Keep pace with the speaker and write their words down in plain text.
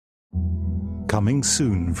Coming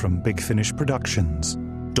soon from Big Finish Productions.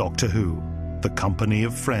 Doctor Who, The Company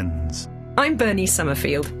of Friends. I'm Bernice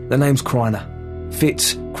Summerfield. The name's Kreiner.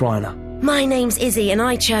 Fitz Kreiner. My name's Izzy and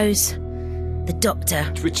I chose the Doctor.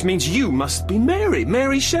 Which means you must be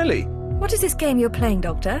Mary Shelley. What is this game you're playing,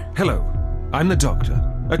 Doctor? Hello, I'm the Doctor,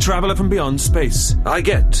 a traveller from beyond space. I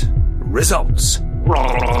get results. And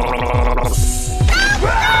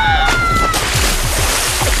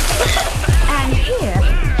here,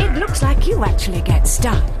 it looks like you actually get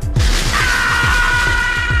stung.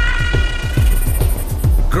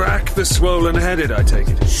 Crack the swollen-headed, I take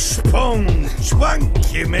it. Spong,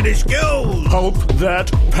 swank, you minuscule! Pulp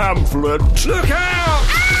that pamphlet. Look out!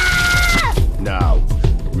 Now,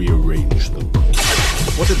 rearrange them.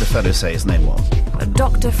 What did the fellow say his name was?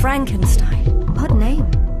 Dr. Frankenstein. Odd name.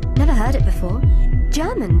 Never heard it before.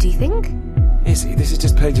 German, do you think? Izzy, this is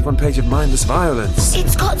just page upon page of mindless violence.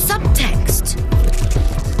 It's got subtext.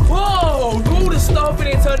 Whoa! All the stuff in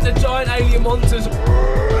it turned into giant alien monsters.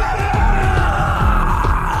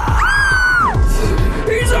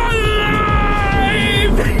 He's alive!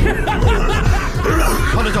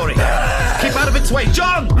 Polidori, keep out of its way,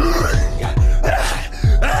 John!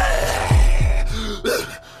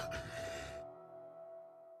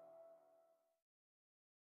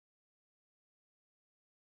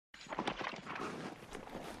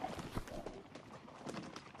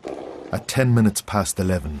 At 10 minutes past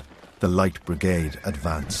 11, the Light Brigade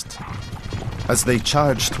advanced. As they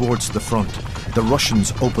charged towards the front, the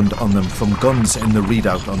Russians opened on them from guns in the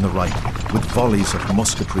redoubt on the right, with volleys of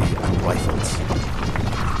musketry and rifles.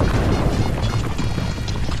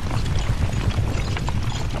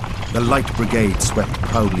 The Light Brigade swept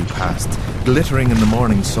proudly past, glittering in the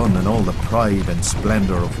morning sun in all the pride and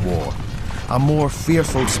splendour of war. A more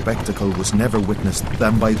fearful spectacle was never witnessed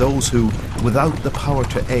than by those who, without the power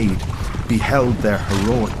to aid, beheld their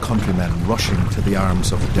heroic countrymen rushing to the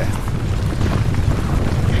arms of death.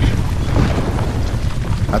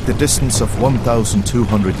 At the distance of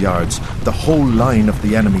 1,200 yards, the whole line of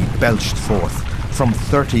the enemy belched forth, from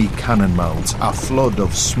 30 cannon mouths, a flood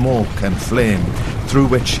of smoke and flame, through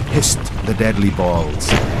which hissed the deadly balls.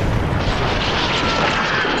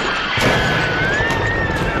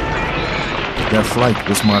 Their flight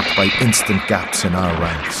was marked by instant gaps in our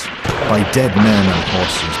ranks, by dead men and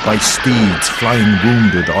horses, by steeds flying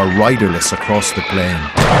wounded or riderless across the plain.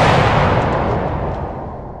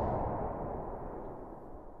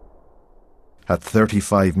 At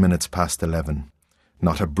 35 minutes past 11,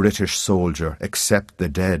 not a British soldier, except the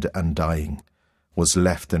dead and dying, was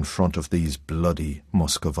left in front of these bloody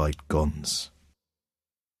Muscovite guns.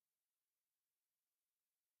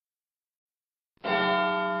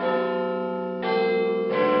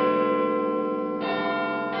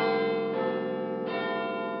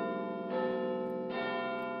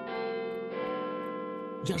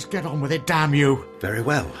 Just get on with it, damn you. Very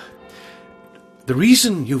well. The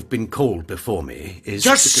reason you've been called before me is...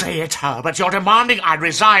 Just say it, Herbert. You're demanding I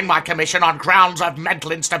resign my commission on grounds of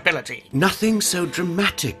mental instability. Nothing so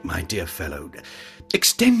dramatic, my dear fellow.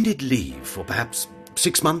 Extended leave for perhaps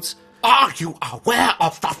 6 months. Are you aware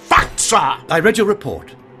of the facts, sir? I read your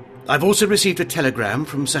report. I've also received a telegram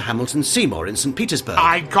from Sir Hamilton Seymour in St. Petersburg.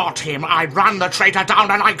 I got him. I ran the traitor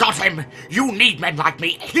down and I got him. You need men like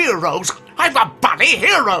me. Heroes. I'm a bloody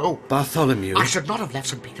hero. Bartholomew. I should not have left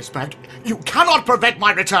St. Petersburg. You cannot prevent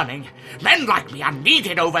my returning. Men like me are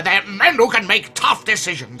needed over there. Men who can make tough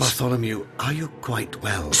decisions. Bartholomew, are you quite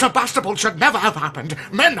well? Sevastopol should never have happened.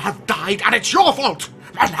 Men have died and it's your fault.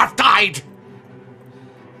 Men have died.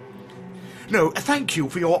 No, thank you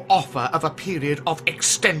for your offer of a period of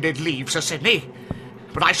extended leave, Sir Sidney.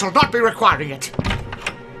 But I shall not be requiring it.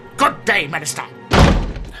 Good day, Minister.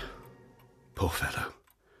 Poor fellow.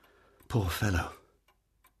 Poor fellow.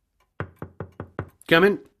 Come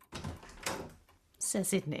in. Sir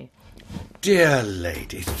Sidney. Dear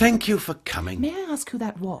lady, thank you for coming. May I ask who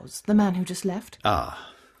that was, the man who just left?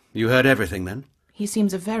 Ah, you heard everything then? He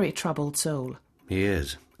seems a very troubled soul. He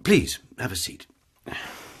is. Please, have a seat.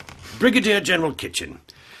 Brigadier General Kitchen.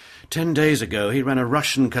 10 days ago, he ran a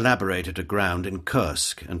Russian collaborator to ground in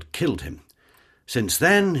Kursk and killed him. Since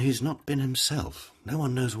then, he's not been himself. No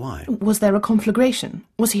one knows why. Was there a conflagration?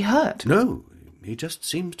 Was he hurt? No, he just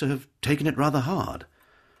seems to have taken it rather hard.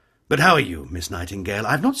 But how are you, Miss Nightingale?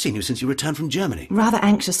 I've not seen you since you returned from Germany. Rather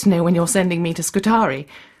anxious to know when you're sending me to Scutari.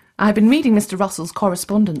 I've been reading Mr. Russell's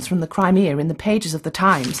correspondence from the Crimea in the pages of the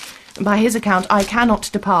Times. By his account, I cannot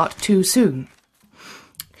depart too soon.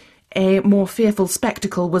 A more fearful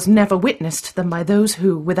spectacle was never witnessed than by those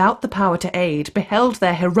who, without the power to aid, beheld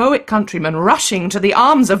their heroic countrymen rushing to the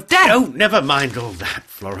arms of death. Oh, never mind all that,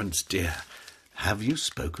 Florence, dear. Have you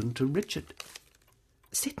spoken to Richard?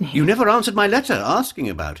 Sidney. You never answered my letter asking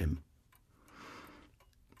about him.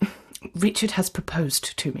 Richard has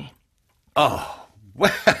proposed to me. Oh,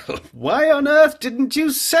 well, why on earth didn't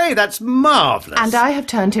you say? That's marvellous. And I have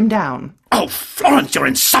turned him down. Oh, Florence, you're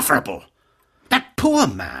insufferable. That poor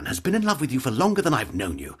man has been in love with you for longer than I've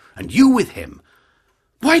known you, and you with him.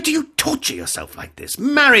 Why do you torture yourself like this?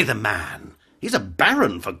 Marry the man. He's a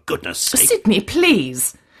baron, for goodness sake. Sidney,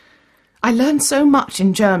 please. I learned so much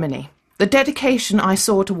in Germany. The dedication I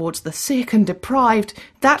saw towards the sick and deprived,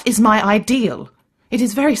 that is my ideal. It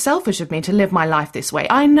is very selfish of me to live my life this way,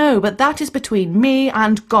 I know, but that is between me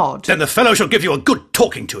and God. Then the fellow shall give you a good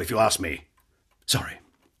talking to, if you ask me. Sorry.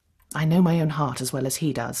 I know my own heart as well as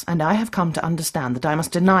he does, and I have come to understand that I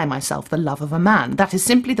must deny myself the love of a man. That is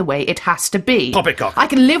simply the way it has to be. Poppycock. I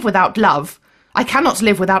can live without love. I cannot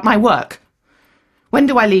live without my work. When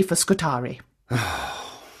do I leave for Scutari?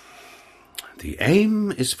 The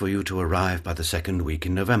aim is for you to arrive by the 2nd week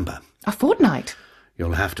in November. A fortnight?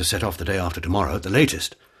 You'll have to set off the day after tomorrow at the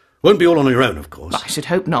latest. Won't be all on your own, of course. I should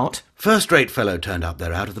hope not. First-rate fellow turned up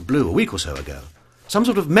there out of the blue a week or so ago. Some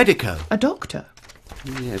sort of medico. A doctor?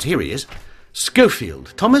 Yes, here he is.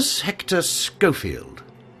 Schofield. Thomas Hector Schofield.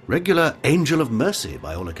 Regular angel of mercy,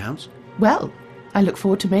 by all accounts. Well, I look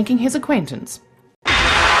forward to making his acquaintance.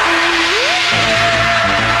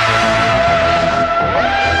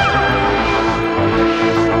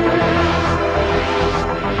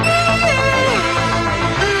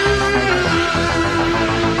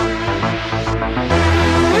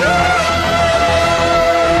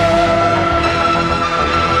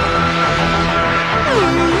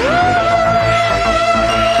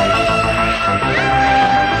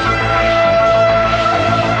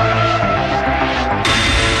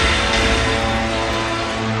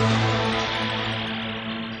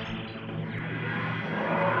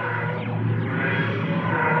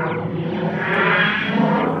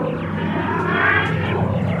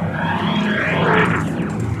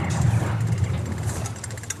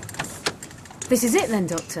 This is it then,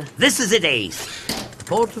 Doctor? This is it, Ace. The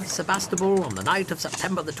port of Sevastopol on the night of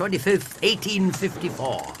September the 25th,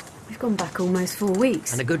 1854. We've gone back almost 4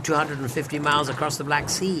 weeks. And a good 250 miles across the Black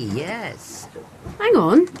Sea, yes. Hang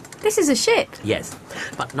on. This is a ship. Yes,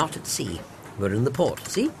 but not at sea. We're in the port,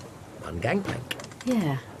 see? One gangplank.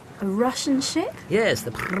 Yeah. A Russian ship? Yes,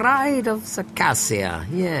 the Pride of Circassia,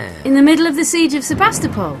 yeah. In the middle of the siege of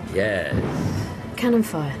Sevastopol? Yes. Cannon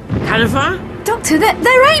fire. Cannon fire? Doctor,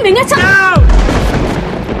 they're aiming at us! No!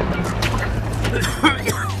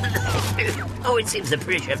 Oh, it seems the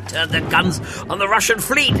British have turned their guns on the Russian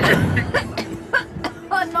fleet.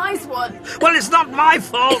 A nice one. Well, it's not my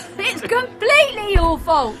fault. It's completely your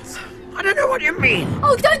fault. I don't know what you mean.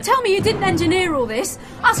 Oh, don't tell me you didn't engineer all this.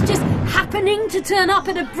 Us just happening to turn up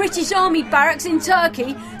at a British Army barracks in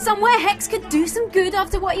Turkey, somewhere Hex could do some good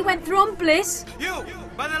after what he went through on Bliss. You,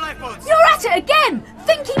 by the lifeboats. You're at it again,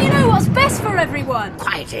 thinking you know what's best for everyone.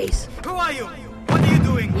 Quiet, Ace. Who are you? What are you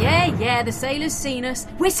doing? Yeah, the sailors seen us.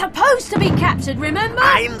 We're supposed to be captured, remember?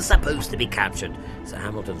 I'm supposed to be captured. Sir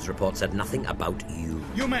Hamilton's report said nothing about you.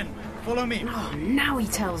 You men, follow me. Oh, now he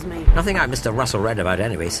tells me. Nothing like Mr. Russell read about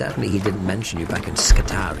anyway. Certainly he didn't mention you back in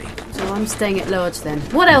Scutari. So I'm staying at large then.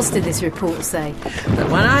 What else did this report say? That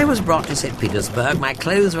when I was brought to St. Petersburg, my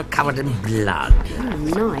clothes were covered in blood. Oh,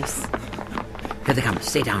 nice. Here they come.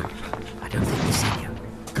 Stay down. I don't think they've seen you.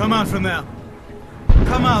 Come out from there.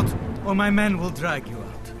 Come out, or my men will drag you out.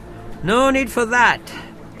 No need for that.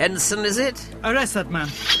 Ensign, is it? Arrest that man.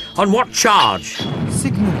 On what charge?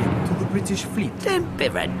 Signaling to the British fleet. Don't be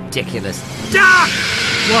ridiculous. Ah!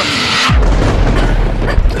 What?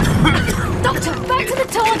 Doctor, back to the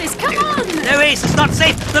TARDIS, come on! No, Ace, it's not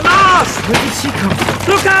safe. The mast! Where did she come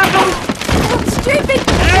from? Look out! Oh, stupid!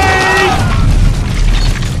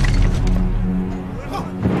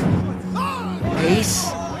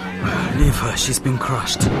 Ace? Leave her, she's been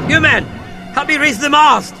crushed. You men, help me raise the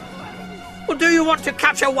mast! Or do you want to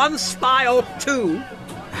capture one spy or two?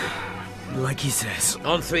 Like he says.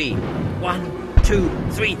 On 3. 1, 2,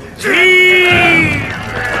 3.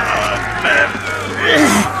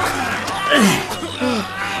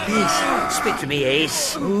 Ace, speak to me,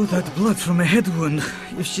 Ace. Oh, that blood from a head wound.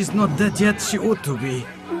 If she's not dead yet, she ought to be.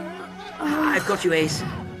 I've got you, Ace.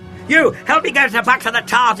 You, help me get her back to the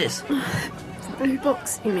TARDIS. Blue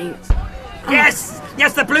box, he means. Yes,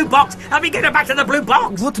 the blue box. Help me get her back to the blue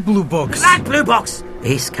box. What blue box? That blue box.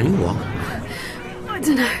 Ace, can you walk? I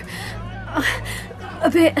don't know. A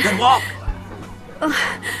bit. Then walk.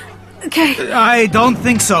 Okay. I don't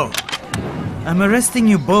think so. I'm arresting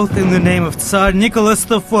you both in the name of Tsar Nicholas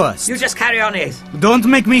I. You just carry on, Ace. Don't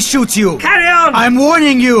make me shoot you. Carry on. I'm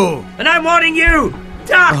warning you. And I'm warning you.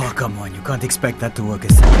 Duck! Oh, come on, you can't expect that to work.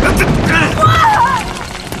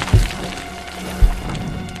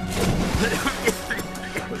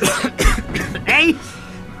 Hey!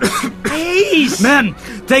 Please! Men,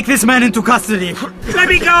 take this man into custody. Let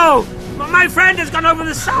me go! My friend has gone over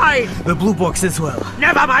the side! The blue box as well.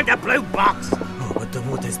 Never mind the blue box! Oh, but the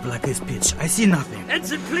water is black as pitch. I see nothing.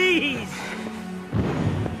 Ensign, please!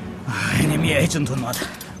 Enemy agent or not,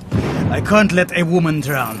 I can't let a woman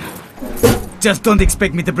drown. Just don't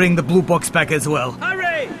expect me to bring the blue box back as well.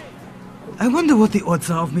 Hurry! I wonder what the odds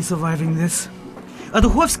are of me surviving this.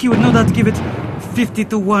 Adolfsky would no doubt give it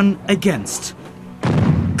 50-1 against.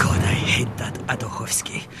 God, I hate that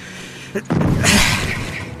Adolfsky.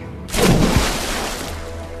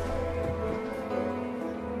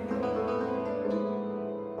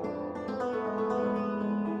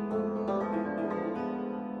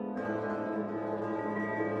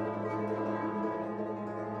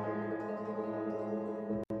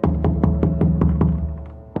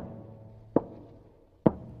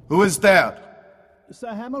 Who is there?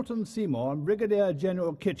 Sir Hamilton Seymour and Brigadier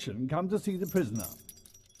General Kitchen come to see the prisoner.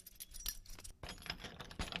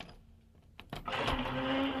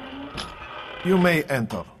 You may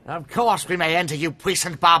enter. Of course we may enter, you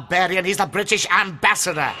puissant barbarian. He's the British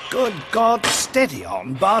ambassador. Good God, steady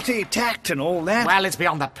on, Barty. Tact and all that. Well, it's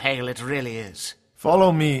beyond the pale, it really is.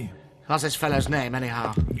 Follow me. What's this fellow's name,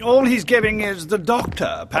 anyhow? All he's giving is the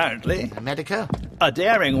doctor, apparently. A medico? A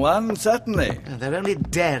daring one, certainly. They're only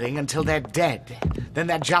daring until they're dead. Then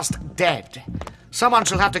they're just dead. Someone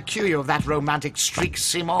shall have to cue you of that romantic streak,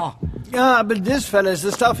 Seymour. Ah, but this fellow's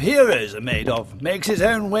the stuff heroes are made of. Makes his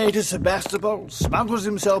own way to Sevastopol, smuggles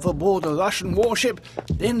himself aboard a Russian warship,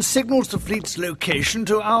 then signals the fleet's location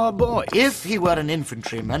to our boy. If he were an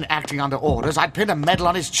infantryman acting under orders, I'd pin a medal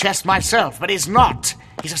on his chest myself, but he's not.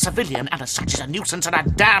 He's a civilian, and as such is a nuisance and a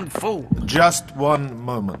damned fool. Just one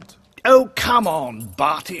moment. Oh, come on,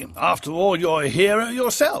 Barty. After all, you're a hero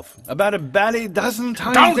yourself. About a bally dozen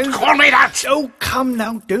times... Don't call me that! Oh, come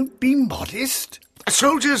now, don't be modest.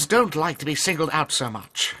 Soldiers don't like to be singled out so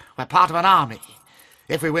much. We're part of an army.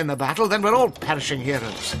 If we win the battle, then we're all perishing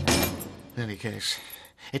heroes. In any case,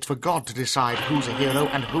 it's for God to decide who's a hero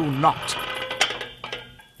and who not.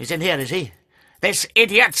 He's in here, is he? This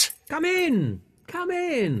idiot! Come in! Come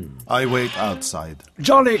in! I wait outside.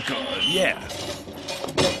 Jolly good, yeah.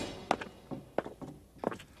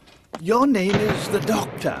 Your name is the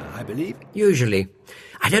Doctor, I believe? Usually.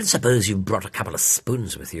 I don't suppose you've brought a couple of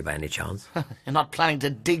spoons with you by any chance? You're not planning to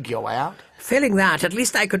dig your way out? Failing that, at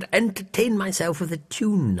least I could entertain myself with a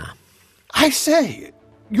tuna. I say,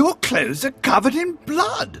 your clothes are covered in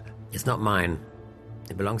blood. It's not mine.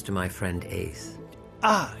 It belongs to my friend Ace.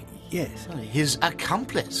 Ah, yes. His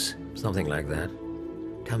accomplice? Something like that.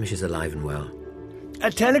 Tell me she's alive and well. A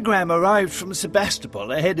telegram arrived from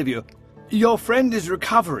Sevastopol ahead of you. Your friend is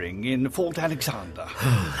recovering in Fort Alexander.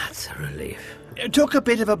 Oh, that's a relief. Took a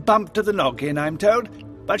bit of a bump to the noggin, I'm told,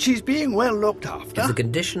 but she's being well looked after. If the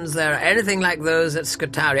conditions there are anything like those at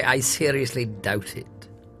Scutari, I seriously doubt it.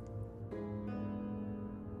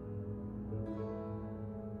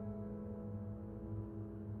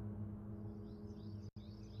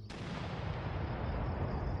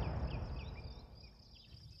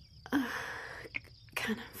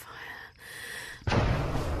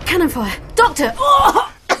 Cannon fire! Doctor!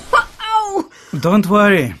 Oh! Ow! Don't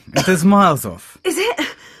worry, it is miles off. Is it?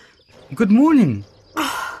 Good morning.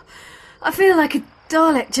 Oh, I feel like a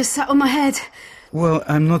Dalek just sat on my head. Well,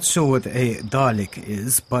 I'm not sure what a Dalek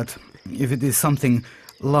is, but if it is something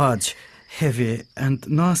large, heavy, and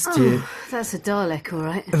nasty... Oh, that's a Dalek, all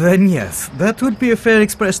right. Then yes, that would be a fair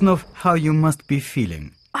expression of how you must be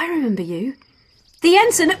feeling. I remember you. The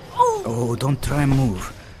ensign... Oh, don't try and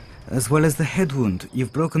move. As well as the head wound,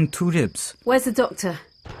 you've broken 2 ribs. Where's the doctor?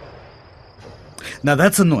 Now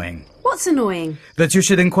that's annoying. What's annoying? That you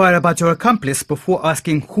should inquire about your accomplice before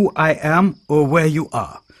asking who I am or where you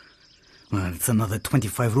are. Well, it's another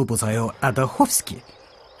 25 rubles I owe Adolfsky.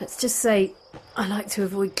 Let's just say I like to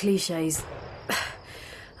avoid cliches.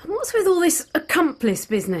 And what's with all this accomplice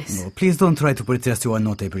business? No, please don't try to protest you are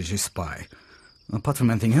not a British spy. Apart from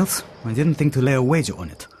anything else, I didn't think to lay a wager on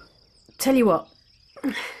it. Tell you what,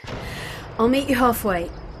 I'll meet you halfway.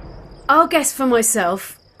 I'll guess for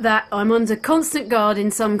myself that I'm under constant guard in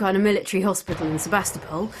some kind of military hospital in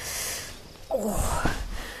Sevastopol. Oh.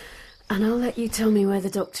 And I'll let you tell me where the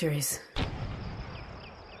doctor is.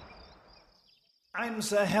 I'm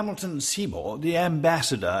Sir Hamilton Seymour, the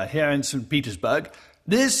ambassador here in St. Petersburg.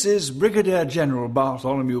 This is Brigadier General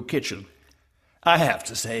Bartholomew Kitchen. I have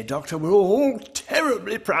to say, Doctor, we're all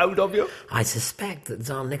terribly proud of you. I suspect that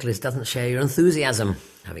Tsar Nicholas doesn't share your enthusiasm.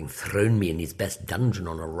 having thrown me in his best dungeon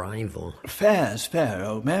on arrival. Fair's fair,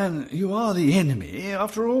 old man. You are the enemy,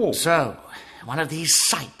 after all. So, one of these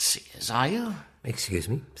sightseers, are you? Excuse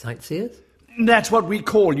me, sightseers? That's what we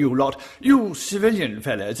call you lot. You civilian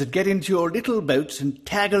fellows that get into your little boats and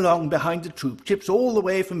tag along behind the troop ships all the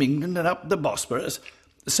way from England and up the Bosphorus.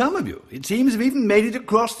 Some of you, it seems, have even made it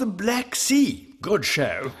across the Black Sea. Good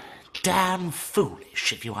show. Damn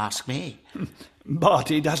foolish, if you ask me.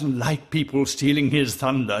 Barty doesn't like people stealing his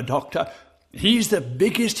thunder, Doctor. He's the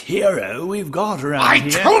biggest hero we've got around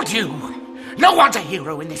here. I told you! No one's a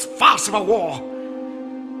hero in this farce of a war.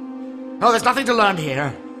 Oh, there's nothing to learn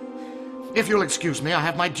here. If you'll excuse me, I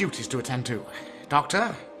have my duties to attend to.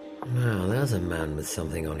 Doctor? Well, there's a man with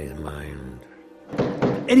something on his mind.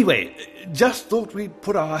 Anyway, just thought we'd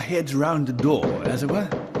put our heads round the door, as it were.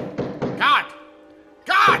 Guard!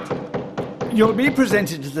 Guard! You'll be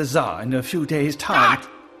presented to the Tsar in a few days' time. Guard!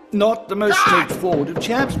 Not the most straightforward of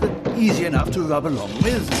chaps, but easy enough to rub along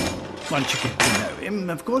with. Once you get to know him,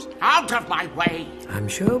 of course. Out of my way! I'm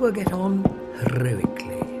sure we'll get on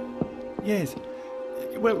heroically. Yes.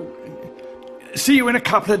 Well, see you in a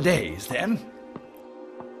couple of days, then.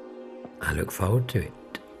 I look forward to it.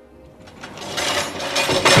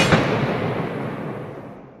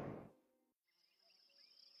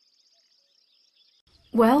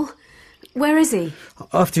 Well, where is he?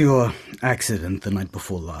 After your accident the night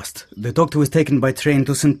before last, the doctor was taken by train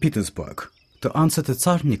to St. Petersburg to answer to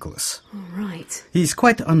Tsar Nicholas. All right. He is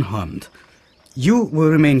quite unharmed. You will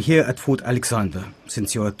remain here at Fort Alexander,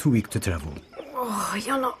 since you are too weak to travel. Oh,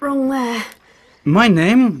 you're not wrong there. My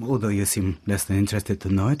name, although you seem less than interested to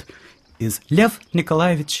know it, is Lev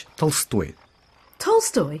Nikolaevich Tolstoy.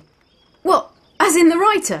 Tolstoy? What, as in the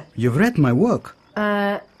writer? You've read my work?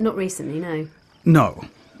 Not recently, no. No.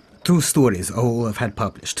 2 stories all I've had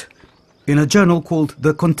published, in a journal called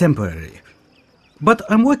The Contemporary. But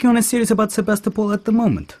I'm working on a series about Sevastopol at the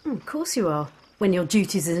moment. Of course you are, when your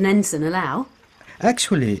duties as an ensign allow.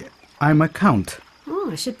 Actually, I'm a count. Oh,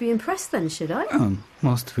 I should be impressed then, should I?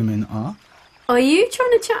 Most women are. Are you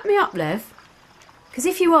trying to chat me up, Lev? Because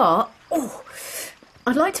if you are,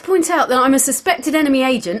 I'd like to point out that I'm a suspected enemy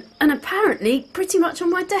agent and apparently pretty much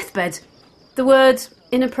on my deathbed. The word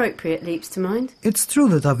inappropriate leaps to mind. It's true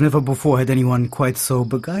that I've never before had anyone quite so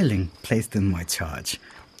beguiling placed in my charge.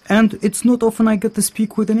 And it's not often I get to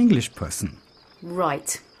speak with an English person.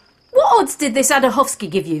 Right. What odds did this Adahovsky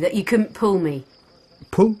give you that you couldn't pull me?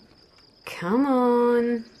 Pull? Come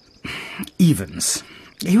on. Evens.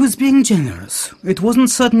 He was being generous. It wasn't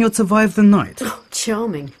certain you'd survive the night. Oh,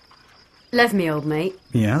 charming. Lev me, old mate.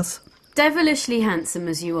 Yes? Devilishly handsome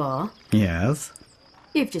as you are. Yes?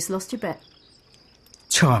 You've just lost your bet.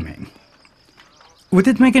 Charming. Would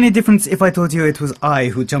it make any difference if I told you it was I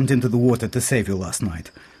who jumped into the water to save you last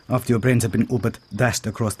night, after your brains had been all but dashed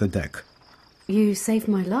across the deck? You saved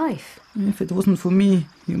my life. If it wasn't for me,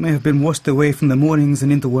 you may have been washed away from the moorings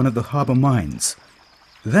and into one of the harbour mines.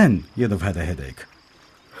 Then you'd have had a headache.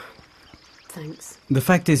 Thanks. The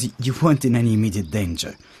fact is, you weren't in any immediate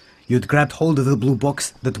danger. You'd grabbed hold of the blue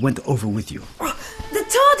box that went over with you. Oh, the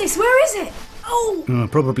TARDIS, where is it? Oh!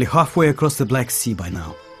 Probably halfway across the Black Sea by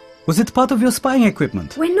now. Was it part of your spying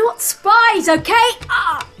equipment? We're not spies, okay?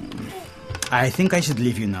 I think I should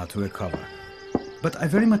leave you now to recover. But I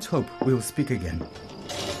very much hope we will speak again.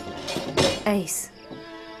 Ace.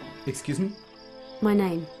 Excuse me? My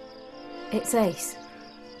name. It's Ace.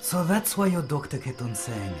 So that's why your doctor kept on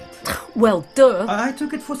saying it. Well, duh. I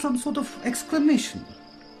took it for some sort of exclamation.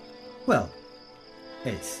 Well,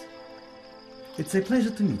 Ace, it's a pleasure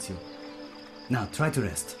to meet you. Now, try to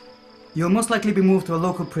rest. You'll most likely be moved to a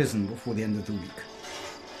local prison before the end of the week.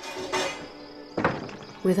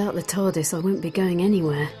 Without the TARDIS, I won't be going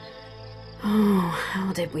anywhere. Oh,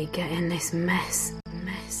 how did we get in this mess?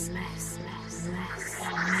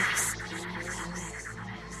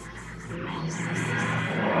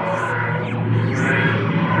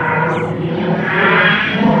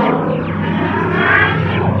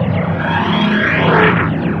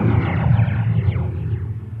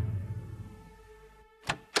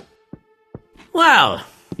 Well,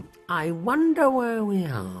 I wonder where we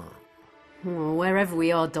are. Oh, wherever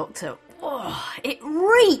we are, Doctor. Oh, it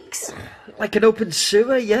reeks! Like an open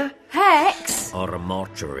sewer, yeah? Hex! Or a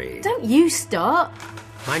mortuary. Don't you start.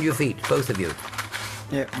 Mind your feet, both of you.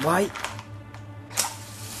 Yeah, why?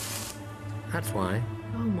 That's why.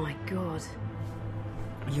 Oh my God.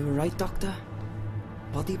 Are you alright, Doctor?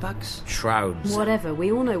 Body bags? Shrouds. Whatever,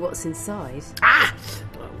 we all know what's inside. Ah!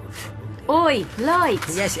 Oi,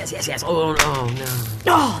 lights! Yes. Oh,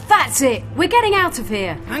 no. Oh, that's it! We're getting out of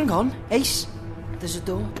here! Hang on, Ace. There's a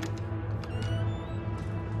door.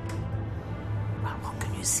 Well, what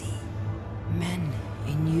can you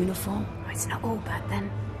uniform? It's not all bad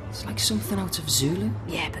then. It's like something out of Zulu.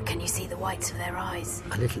 Yeah, but can you see the whites of their eyes?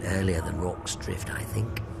 A little earlier than Rorke's Drift, I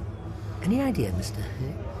think. Any idea, Mr.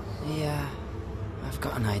 Hicks? Yeah, I've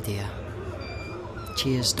got an idea.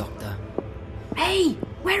 Cheers, Doctor. Hey,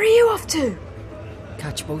 where are you off to?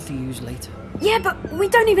 Catch both of yous later. Yeah, but we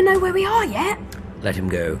don't even know where we are yet. Let him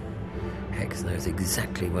go. Hex knows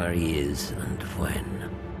exactly where he is and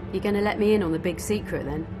when. You gonna let me in on the big secret,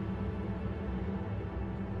 then?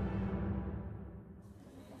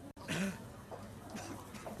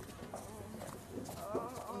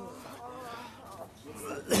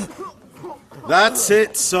 That's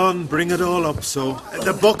it, son. Bring it all up, so.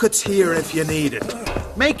 The bucket's here if you need it.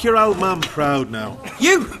 Make your old man proud now.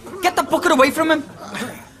 You! Get the bucket away from him!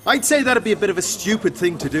 I'd say that'd be a bit of a stupid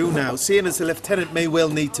thing to do now, seeing as the lieutenant may well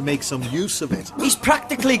need to make some use of it. He's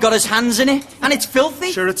practically got his hands in it, and it's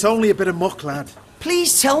filthy. Sure, it's only a bit of muck, lad.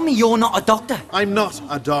 Please tell me you're not a doctor. I'm not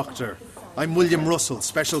a doctor. I'm William Russell,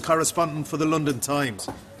 special correspondent for the London Times.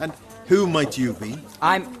 And who might you be?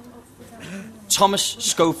 I'm Thomas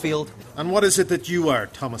Schofield. And what is it that you are,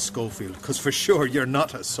 Thomas Schofield? Because for sure you're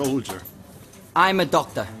not a soldier. I'm a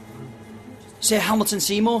doctor. Sir Hamilton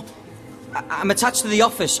Seymour. I'm attached to the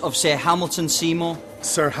office of Sir Hamilton Seymour.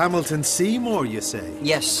 Sir Hamilton Seymour, you say?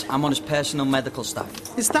 Yes, I'm on his personal medical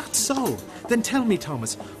staff. Is that so? Then tell me,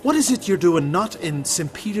 Thomas, what is it you're doing not in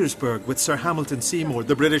St. Petersburg with Sir Hamilton Seymour,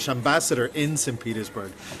 the British ambassador in St.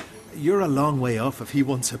 Petersburg? You're a long way off if he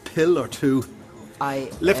wants a pill or two.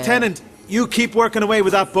 Lieutenant, you keep working away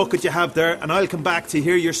with that bucket you have there, and I'll come back to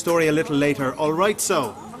hear your story a little later. All right,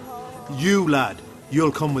 so? You, lad,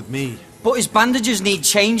 you'll come with me. But his bandages need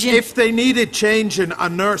changing. If they needed changing, a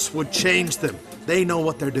nurse would change them. They know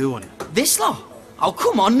what they're doing. This lot? Oh,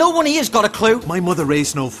 come on, no one here's got a clue. My mother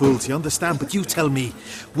raised no fools, you understand? But you tell me,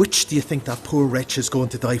 which do you think that poor wretch is going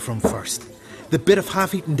to die from first? The bit of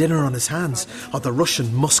half-eaten dinner on his hands, or the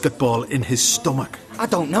Russian musket ball in his stomach? I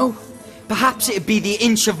don't know. Perhaps it'd be the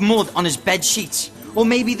inch of mud on his bed sheets. Or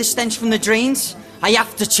maybe the stench from the drains. I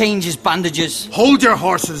have to change his bandages. Hold your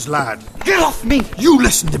horses, lad. Get off me! You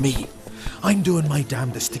listen to me. I'm doing my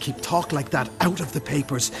damnedest to keep talk like that out of the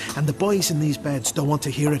papers, and the boys in these beds don't want to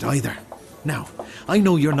hear it either. Now, I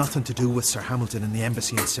know you're nothing to do with Sir Hamilton in the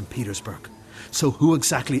embassy in St. Petersburg. So who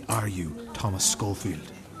exactly are you, Thomas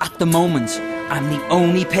Schofield? At the moment, I'm the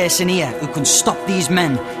only person here who can stop these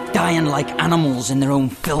men dying like animals in their own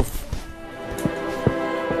filth.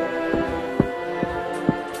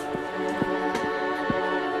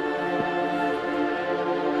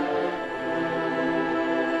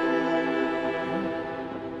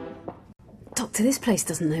 Doctor, this place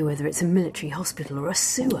doesn't know whether it's a military hospital or a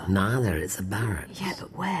sewer. Neither, it's a barracks. Yeah,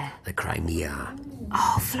 but where? The Crimea.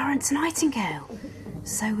 Oh, Florence Nightingale.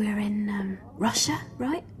 So we're in, Russia,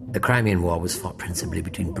 right? The Crimean War was fought principally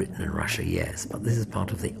between Britain and Russia, yes, but this is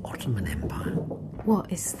part of the Ottoman Empire.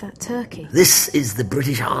 What, is that Turkey? This is the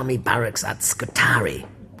British Army barracks at Scutari,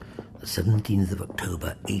 the 17th of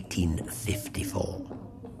October, 1854.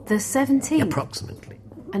 The 17th? Approximately.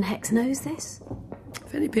 And Hex knows this?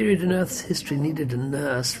 If any period in Earth's history needed a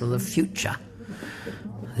nurse from the future,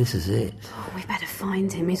 this is it. Oh, we better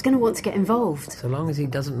find him. He's going to want to get involved. So long as he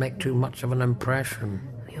doesn't make too much of an impression.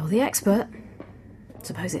 You're the expert.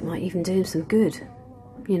 Suppose it might even do him some good.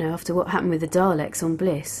 You know, after what happened with the Daleks on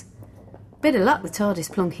Bliss. Bit of luck the TARDIS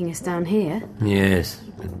plonking us down here. Yes,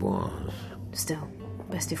 it was. Still,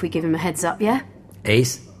 best if we give him a heads up, yeah?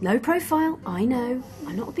 Ace? No profile, I know.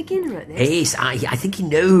 I'm not a beginner at this. Ace, I think he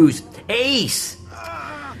knows. Ace!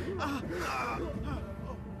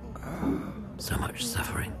 So much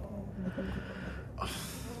suffering.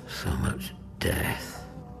 So much death.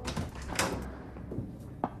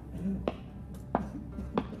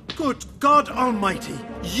 Good God Almighty,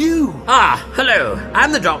 you! Ah, hello.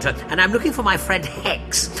 I'm the doctor, and I'm looking for my friend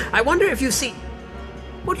Hex. I wonder if you've seen...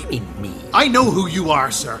 What do you mean, me? I know who you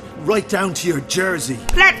are, sir. Right down to your jersey.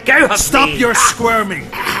 Let go of me! Stop your squirming!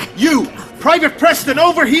 You! Private Preston,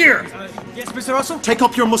 over here! Yes, Mr. Russell? Take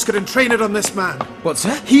up your musket and train it on this man. What's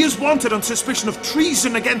that? He is wanted on suspicion of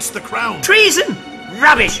treason against the crown. Treason?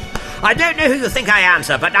 Rubbish! I don't know who you think I am,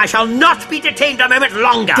 sir, but I shall not be detained a moment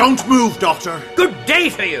longer. Don't move, Doctor. Good day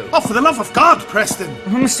to you. Oh, for the love of God, Preston.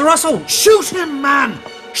 Mr. Russell! Shoot him, man!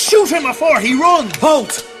 Shoot him before he runs!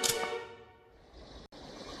 Halt!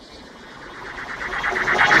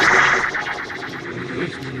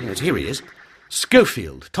 Yes, here he is.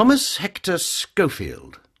 Schofield. Thomas Hector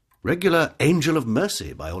Schofield. Regular angel of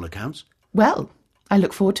mercy, by all accounts. Well, I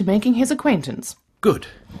look forward to making his acquaintance. Good.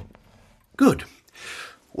 Good.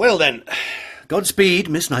 Well then, Godspeed,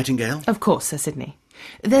 Miss Nightingale. Of course, Sir Sidney.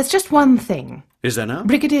 There's just one thing. Is there now?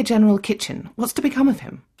 Brigadier General Kitchen. What's to become of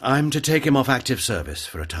him? I'm to take him off active service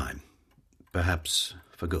for a time. Perhaps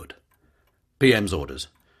for good. PM's orders.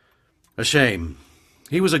 A shame.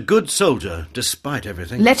 He was a good soldier, despite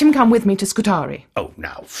everything. Let him come with me to Scutari. Oh,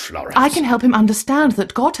 now, Florence. I can help him understand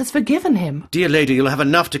that God has forgiven him. Dear lady, you'll have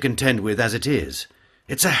enough to contend with as it is.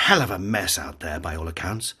 It's a hell of a mess out there, by all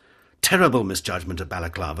accounts. Terrible misjudgment at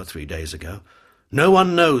Balaclava 3 days ago. No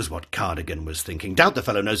one knows what Cardigan was thinking. Doubt the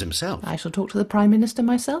fellow knows himself. I shall talk to the Prime Minister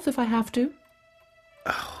myself if I have to.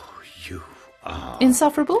 Oh, you are...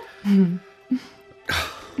 Insufferable?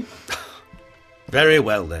 Very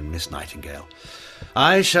well, then, Miss Nightingale.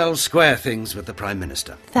 I shall square things with the Prime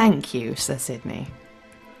Minister. Thank you, Sir Sidney.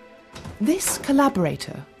 This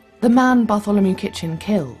collaborator, the man Bartholomew Kitchen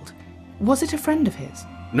killed, was it a friend of his?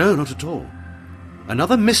 No, not at all.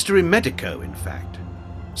 Another mystery medico, in fact.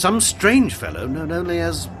 Some strange fellow known only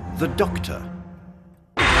as the Doctor.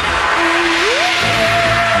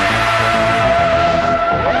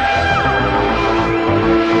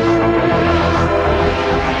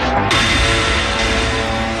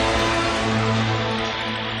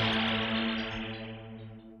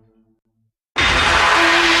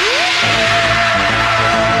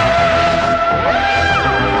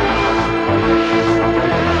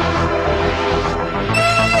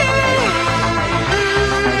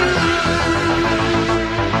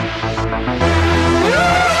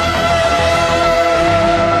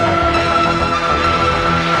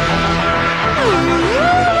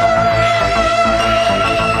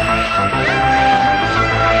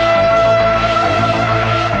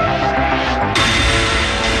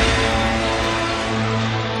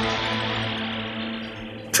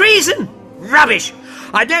 Treason! Rubbish!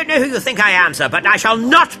 I don't know who you think I am, sir, but I shall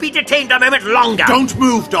not be detained a moment longer. Don't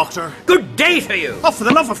move, Doctor. Good day to you. Oh, for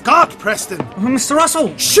the love of God, Preston. Mr.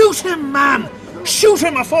 Russell! Shoot him, man! Shoot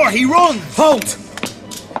him before he runs! Halt!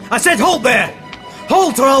 I said halt there!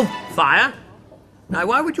 Halt, or I'll... Fire? Now,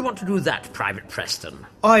 why would you want to do that, Private Preston?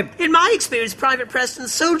 In my experience, Private Preston,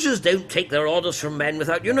 soldiers don't take their orders from men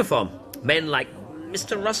without uniform. Men like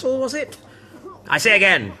Mr. Russell, was it? I say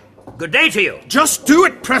again, good day to you. Just do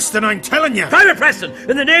it, Preston, I'm telling you. Private Preston,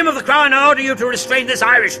 in the name of the Crown, I order you to restrain this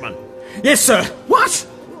Irishman. Yes, sir. What?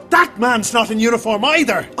 That man's not in uniform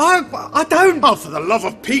either. I don't... Oh, for the love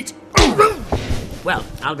of Pete. Well,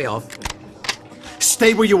 I'll be off.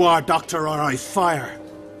 Stay where you are, Doctor, or I fire.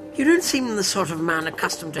 You don't seem the sort of man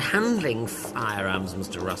accustomed to handling firearms,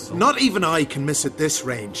 Mr. Russell. Not even I can miss at this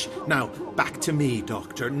range. Now, back to me,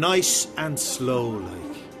 Doctor. Nice and slow, like.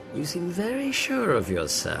 You seem very sure of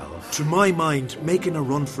yourself. To my mind, making a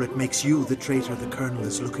run for it makes you the traitor the Colonel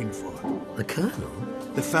is looking for. The Colonel?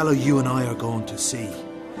 The fellow you and I are going to see.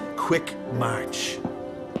 Quick march.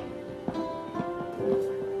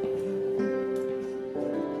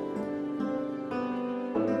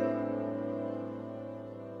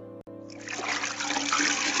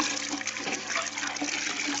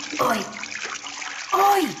 Oi!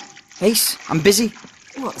 Oi! Ace, I'm busy.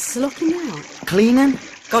 What, slocking out? Cleaning.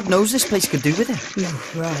 God knows this place could do with it.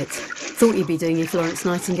 Oh, right. Thought you'd be doing your Florence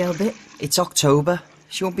Nightingale bit. It's October.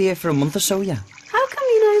 She won't be here for a month or so, yeah. How come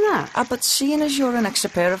you know that? But seeing as you're an extra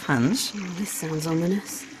pair of hands... Oh, this sounds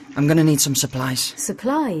ominous. I'm going to need some supplies.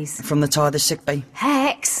 Supplies? From the TARDIS sickbay.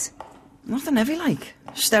 Hex! Nothing heavy, like.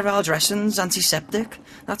 Sterile dressings, antiseptic,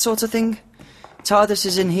 that sort of thing. TARDIS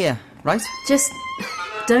is in here, right? Just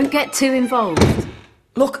don't get too involved.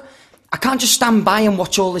 Look, I can't just stand by and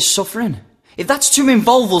watch all this suffering. If that's too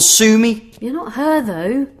involved, they'll sue me. You're not her,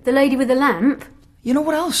 though. The lady with the lamp. You know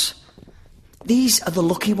what else? These are the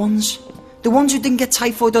lucky ones. The ones who didn't get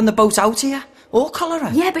typhoid on the boat out here. Or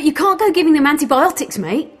cholera. Yeah, but you can't go giving them antibiotics,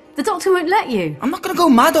 mate. The doctor won't let you. I'm not going to go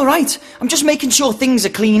mad, all right? I'm just making sure things are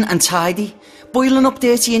clean and tidy. Boiling up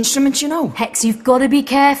dirty instruments, you know. Hex, you've got to be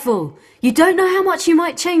careful. You don't know how much you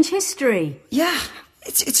might change history. Yeah,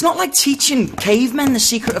 it's not like teaching cavemen the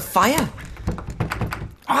secret of fire.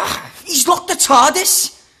 He's locked the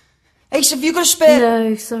TARDIS. Ace, have you got a spare?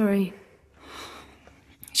 No, sorry.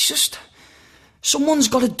 It's just... someone's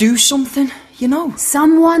got to do something, you know.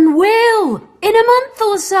 Someone will! In a month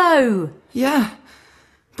or so! Yeah,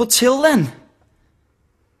 but till then...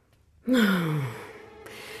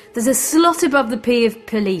 There's a slot above the P of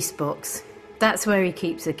police box. That's where he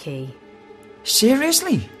keeps a key.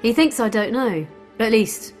 Seriously? He thinks I don't know. At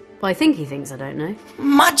least, I think he thinks I don't know.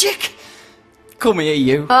 Magic? Come here,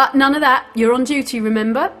 you. None of that. You're on duty,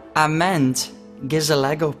 remember? I meant, gives a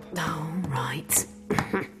leg up. Oh, right.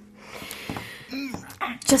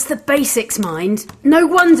 Just the basics, mind. No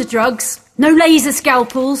wonder drugs. No laser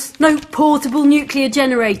scalpels. No portable nuclear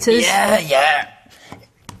generators. Yeah.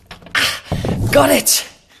 Got it.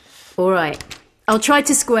 All right. I'll try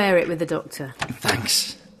to square it with the doctor.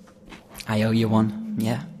 Thanks. I owe you one,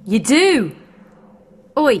 yeah? You do!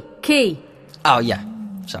 Oi, key. Oh, yeah.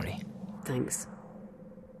 Sorry. Thanks.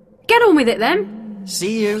 Get on with it, then.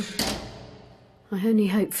 See you. I only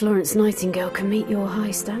hope Florence Nightingale can meet your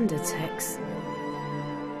high standards, Hex.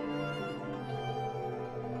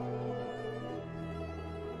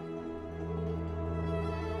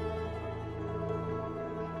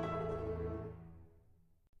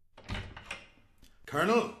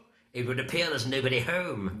 Colonel? It would appear there's nobody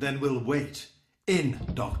home. Then we'll wait. In,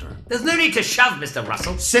 Doctor. There's no need to shove, Mr.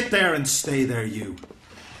 Russell. Sit there and stay there, you.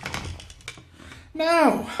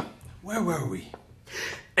 Now, where were we?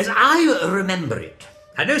 As I remember it,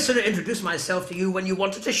 I no sooner introduced myself to you when you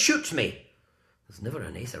wanted to shoot me. There's never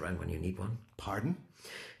an ace around when you need one. Pardon?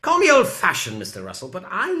 Call me old-fashioned, Mr. Russell, but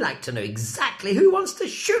I like to know exactly who wants to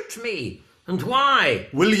shoot me and why.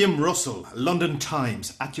 William Russell, London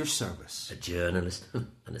Times, at your service. A journalist,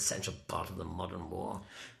 an essential part of the modern war.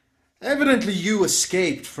 Evidently you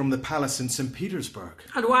escaped from the palace in St. Petersburg.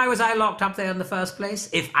 And why was I locked up there in the first place,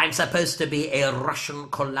 if I'm supposed to be a Russian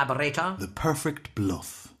collaborator? The perfect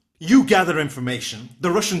bluff. You gather information,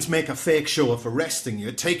 the Russians make a fake show of arresting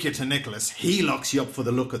you, take you to Nicholas, he locks you up for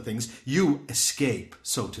the look of things, you escape,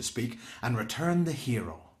 so to speak, and return the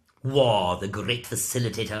hero. War, the great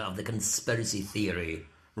facilitator of the conspiracy theory.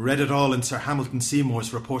 Read it all in Sir Hamilton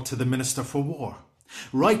Seymour's report to the Minister for War.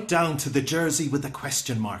 Right down to the jersey with the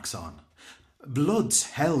question marks on. Blood's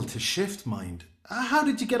hell to shift, mind. How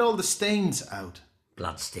did you get all the stains out?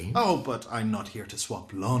 Bloodstains? Oh, but I'm not here to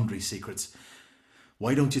swap laundry secrets.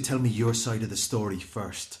 Why don't you tell me your side of the story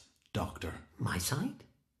first, Doctor? My side?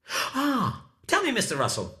 Ah, tell me, Mr.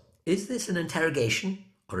 Russell, is this an interrogation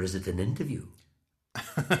or is it an interview?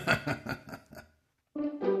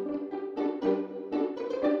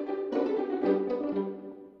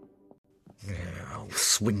 I'll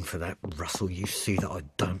swing for that, Russell. You see that I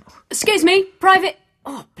don't. Excuse me, Private.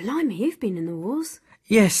 Oh, blimey, you've been in the wars.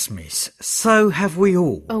 Yes, miss. So have we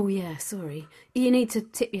all. Oh, yeah, sorry. You need to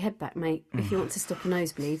tip your head back, mate, if you want to stop a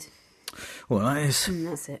nosebleed. Well, that is...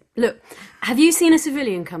 That's it. Look, have you seen a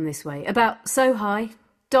civilian come this way? About so high,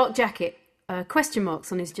 dark jacket, question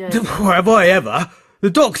marks on his jersey. Have I ever? The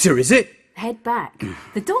doctor, is it? Head back.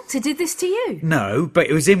 The doctor did this to you. No, but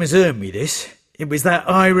it was him as earned me this. It was that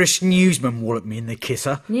Irish newsman walloped me in the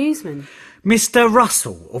kisser. Newsman? Mr.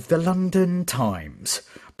 Russell of the London Times.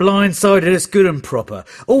 Blindsided us good and proper.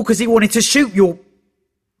 All because he wanted to shoot your...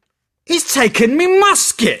 He's taken me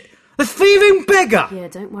musket! The thieving beggar! Yeah,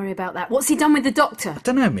 don't worry about that. What's he done with the doctor? I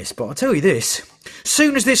don't know, miss, but I'll tell you this.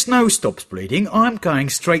 Soon as this nose stops bleeding, I'm going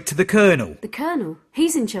straight to the Colonel. The Colonel?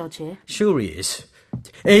 He's in charge here. Sure he is.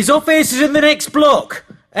 His office is in the next block.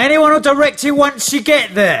 Anyone will direct you once you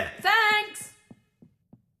get there. Thanks!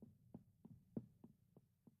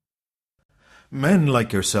 Men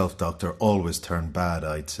like yourself, Doctor, always turn bad,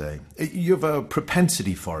 I'd say. You've a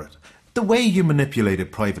propensity for it. The way you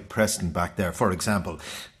manipulated Private Preston back there, for example.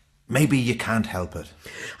 Maybe you can't help it.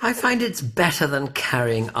 I find it's better than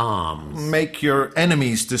carrying arms. Make your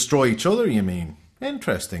enemies destroy each other, you mean?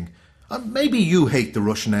 Interesting. Maybe you hate the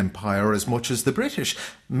Russian Empire as much as the British.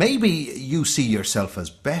 Maybe you see yourself as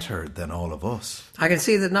better than all of us. I can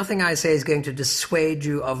see that nothing I say is going to dissuade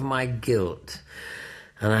you of my guilt.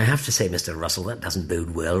 And I have to say, Mr. Russell, that doesn't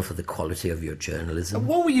bode well for the quality of your journalism.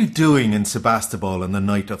 What were you doing in Sevastopol on the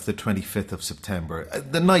night of the 25th of September?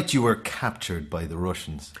 The night you were captured by the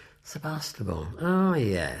Russians? Sevastopol? Oh,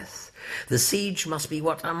 yes. The siege must be,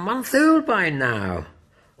 a month old by now.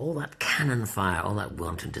 All that cannon fire, all that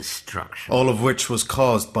wanton destruction. All of which was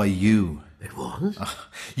caused by you. It was?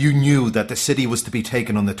 You knew that the city was to be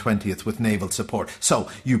taken on the 20th with naval support, so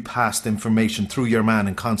you passed information through your man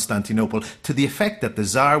in Constantinople to the effect that the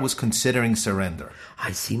Tsar was considering surrender.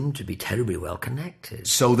 I seem to be terribly well connected.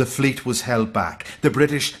 So the fleet was held back. The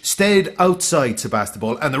British stayed outside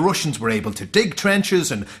Sevastopol, and the Russians were able to dig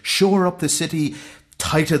trenches and shore up the city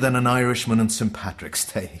tighter than an Irishman on St.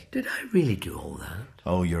 Patrick's Day. Did I really do all that?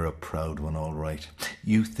 Oh, you're a proud one, all right.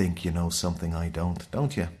 You think you know something I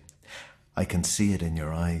don't you? I can see it in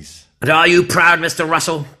your eyes. And are you proud, Mr.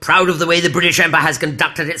 Russell? Proud of the way the British Empire has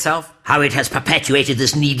conducted itself? How it has perpetuated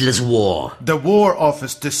this needless war? The War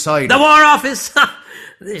Office decided... The War Office?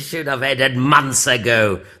 This should have ended months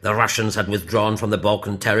ago. The Russians had withdrawn from the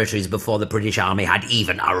Balkan territories before the British army had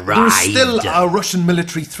even arrived. There's still a Russian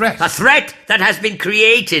military threat. A threat that has been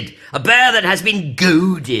created. A bear that has been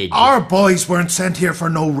goaded. Our boys weren't sent here for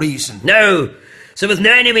no reason. No. So with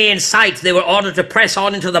no enemy in sight, they were ordered to press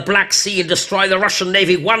on into the Black Sea and destroy the Russian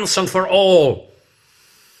navy once and for all.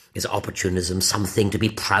 Is opportunism something to be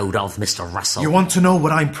proud of, Mr. Russell? You want to know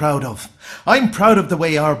what I'm proud of? I'm proud of the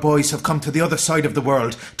way our boys have come to the other side of the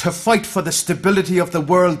world to fight for the stability of the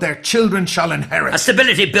world their children shall inherit. A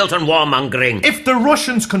stability built on warmongering. If the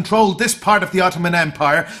Russians control this part of the Ottoman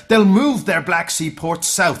Empire, they'll move their Black Sea ports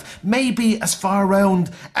south, maybe as far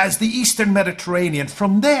around as the Eastern Mediterranean.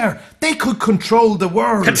 From there, they could control the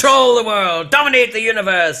world. Control the world, dominate the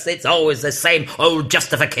universe. It's always the same old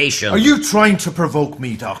justification. Are you trying to provoke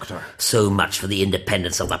me, Doctor? So much for the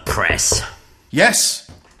independence of the press. Yes.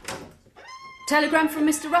 Telegram from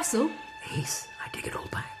Mr. Russell? Yes, I take it all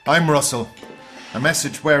back. I'm Russell. A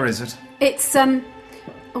message, where is it? It's, in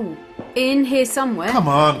here somewhere. Come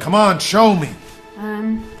on, show me.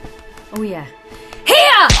 Oh yeah.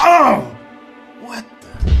 Here! Oh! What the...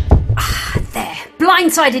 There.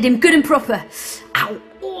 Blindsided him good and proper. Ow.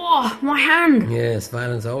 Oh, my hand. Yes,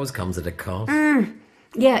 violence always comes at a cost.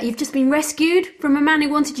 Yeah, you've just been rescued from a man who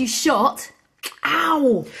wanted you shot.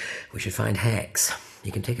 Ow! We should find Hex.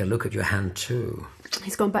 You can take a look at your hand too.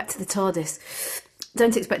 He's gone back to the TARDIS.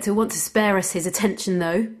 Don't expect he'll want to spare us his attention,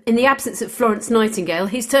 though. In the absence of Florence Nightingale,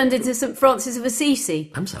 he's turned into St. Francis of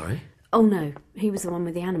Assisi. I'm sorry? Oh, no. He was the one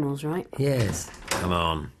with the animals, right? Yes. Come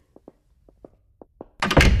on.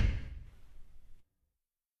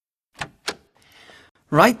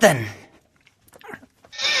 Right then.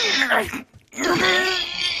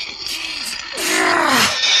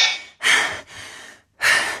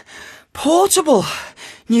 Portable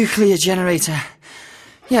nuclear generator.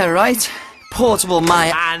 Yeah, right. Portable,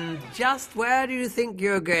 my... And just where do you think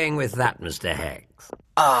you're going with that, Mr. Hex?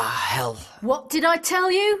 Hell. What did I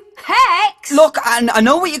tell you? Hex! Look, I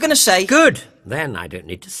know what you're going to say. Good. Then I don't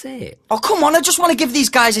need to say it. Oh, come on, I just want to give these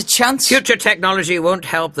guys a chance. Future technology won't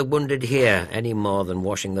help the wounded here any more than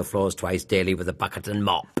washing the floors twice daily with a bucket and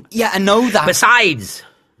mop. Yeah, I know that. Besides,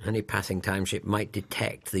 any passing time ship might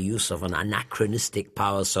detect the use of an anachronistic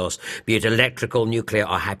power source, be it electrical, nuclear,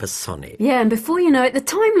 or hypersonic. Yeah, and before you know it, the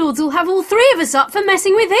Time Lords will have all three of us up for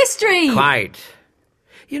messing with history. Quite.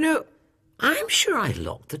 You know, I'm sure I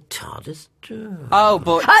locked the TARDIS door. Oh,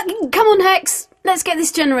 but... come on, Hex. Let's get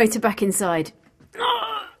this generator back inside. Leave!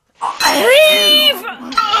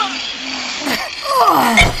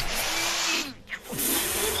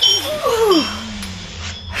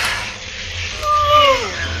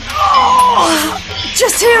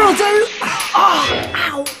 Just here will do.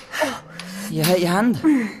 Ow. You hurt your hand?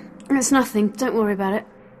 It's nothing. Don't worry about it.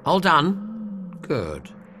 All done? Good.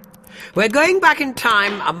 We're going back in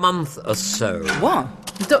time a month or so. What?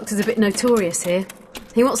 The Doctor's a bit notorious here.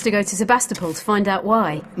 He wants to go to Sevastopol to find out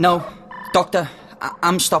why. No, Doctor,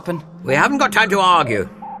 I'm stopping. We haven't got time to argue.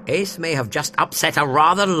 Ace may have just upset a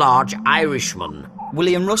rather large Irishman.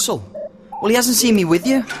 William Russell. Well, he hasn't seen me with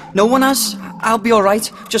you. No one has. I'll be all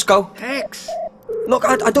right. Just go. Hex. Look,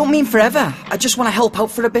 I don't mean forever. I just want to help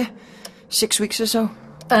out for a bit. 6 weeks or so.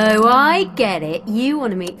 Oh, I get it. You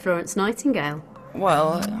want to meet Florence Nightingale.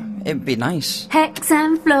 Well, it'd be nice. Hex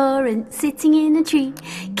and Florence sitting in a tree.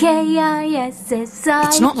 K-I-S-S-I.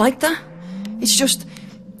 It's not like that. It's just...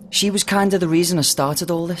 She was kind of the reason I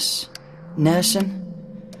started all this. Nursing.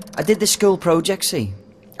 I did the school project, see,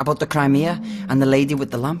 about the Crimea and the lady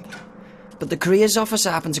with the lamp. But the careers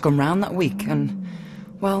officer happened to come round that week and...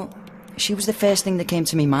 Well, she was the first thing that came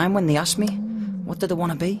to me mind when they asked me, what did I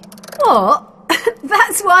want to be? What?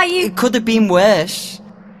 That's why you... It could have been worse.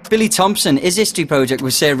 Billy Thompson, his history project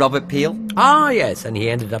was Sir Robert Peel. Ah, yes, and he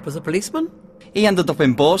ended up as a policeman? He ended up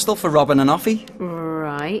in Borstal for robbing an offie.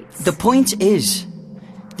 Right. The point is,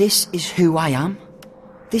 this is who I am.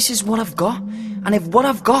 This is what I've got. And if what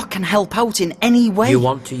I've got can help out in any way... You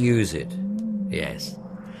want to use it? Yes.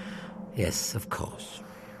 Yes, of course.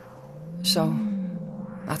 So,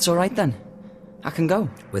 that's all right then. I can go.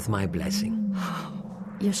 With my blessing.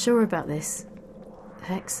 You're sure about this,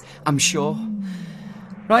 Hex? I'm sure.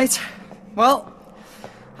 Right. Well,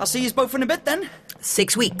 I'll see you both in a bit then.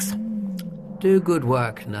 6 weeks. Do good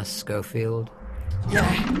work, Nurse Schofield. Yeah.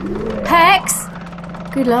 Hex!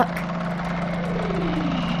 Good luck.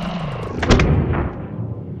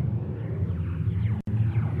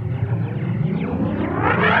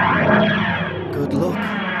 Good luck.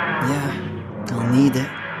 Yeah, I'll need it.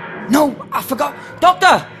 No, I forgot.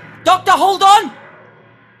 Doctor! Doctor, hold on!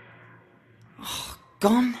 Oh,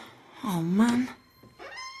 gone? Oh, man.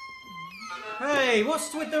 Hey,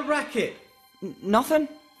 what's with the racket? Nothing.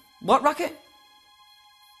 What racket?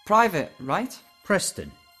 Private, right?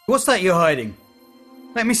 Preston, what's that you're hiding?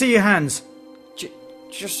 Let me see your hands.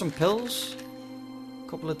 Just some pills.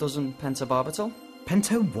 Couple of dozen pentobarbital.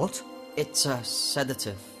 Pento what? It's a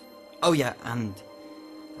sedative. Oh yeah, and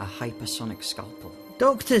a hypersonic scalpel.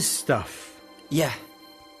 Doctor's stuff. Yeah.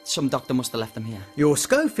 Some doctor must have left them here. You're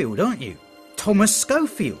Schofield, aren't you? Thomas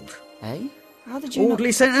Schofield. Eh? How did you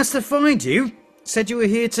Orderly sent us to find you. Said you were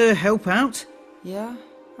here to help out. Yeah,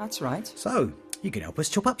 that's right. So, you can help us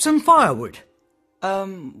chop up some firewood.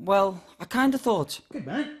 Well, I kind of thought... Good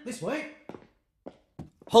man, this way.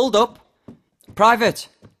 Hold up. Private.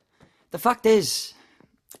 The fact is,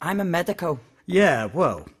 I'm a medico. Yeah,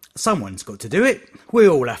 well, someone's got to do it. We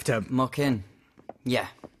all have to... Muck in. Yeah,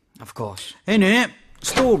 of course. In here,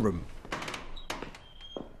 storeroom.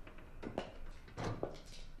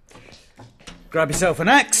 Grab yourself an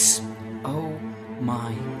axe. Oh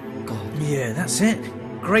my God. Yeah, that's it.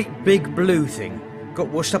 Great big blue thing. Got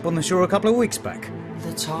washed up on the shore a couple of weeks back.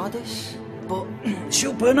 The TARDIS? But...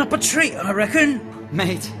 she'll burn up a tree, I reckon.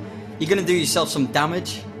 Mate, you're going to do yourself some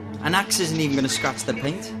damage. An axe isn't even going to scratch the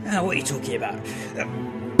paint. What are you talking about?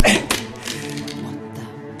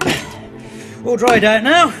 All dried out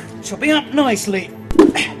now. Chopping up nicely.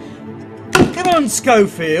 Come on,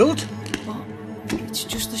 Schofield. What? It's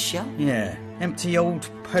just a shell? Yeah, empty old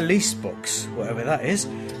police box, whatever that is.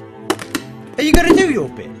 Are you going to do your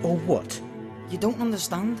bit, or what? You don't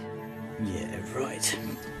understand? Yeah, right.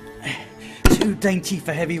 Too dainty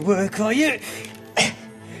for heavy work, are you?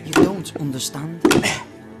 You don't understand.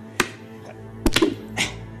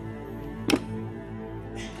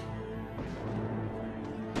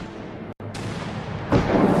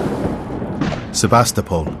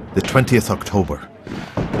 Sevastopol, the 20th October.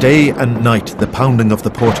 Day and night the pounding of the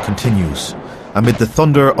port continues. Amid the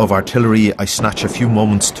thunder of artillery, I snatch a few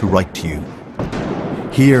moments to write to you.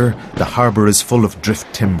 Here, the harbour is full of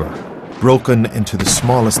drift timber, broken into the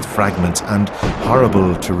smallest fragments and,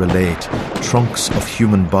 horrible to relate, trunks of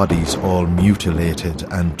human bodies all mutilated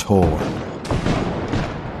and torn.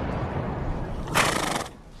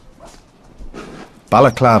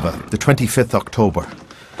 Balaclava, the 25th October.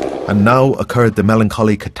 And now occurred the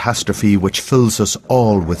melancholy catastrophe which fills us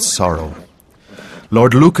all with sorrow.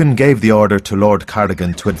 Lord Lucan gave the order to Lord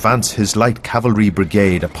Cardigan to advance his light cavalry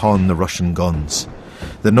brigade upon the Russian guns.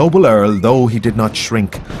 The noble Earl, though he did not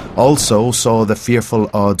shrink, also saw the fearful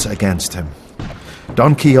odds against him.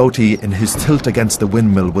 Don Quixote, in his tilt against the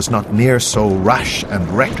windmill, was not near so rash and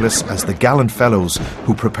reckless as the gallant fellows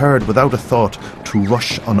who prepared without a thought to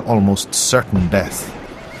rush on almost certain death.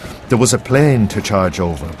 There was a plain to charge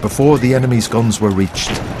over before the enemy's guns were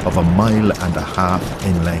reached, of 1.5 miles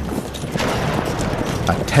in length.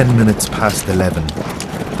 At 10 minutes past 11,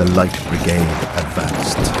 the Light Brigade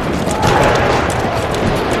advanced.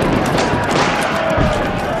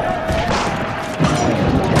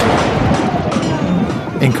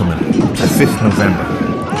 Inkerman, the 5th November.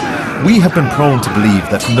 We have been prone to believe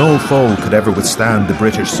that no foe could ever withstand the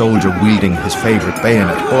British soldier wielding his favourite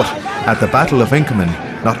bayonet, but at the Battle of Inkerman,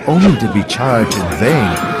 not only did we charge in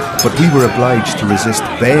vain, but we were obliged to resist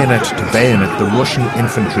bayonet to bayonet the Russian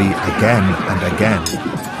infantry again and again.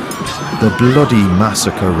 The bloody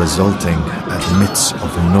massacre resulting admits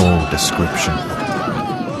of no description.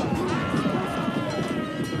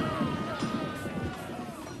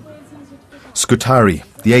 Scutari,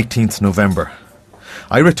 the 18th November.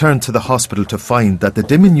 I returned to the hospital to find that the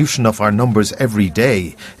diminution of our numbers every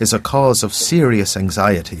day is a cause of serious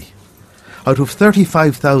anxiety. Out of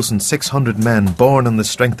 35,600 men born on the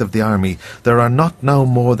strength of the army, there are not now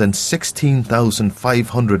more than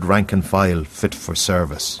 16,500 rank and file fit for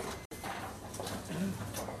service.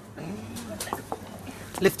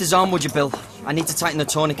 Lift his arm, would you, Bill? I need to tighten the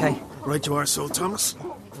tourniquet. Right you are, Sir Thomas.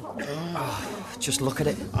 Just look at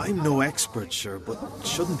it. I'm no expert, sure, but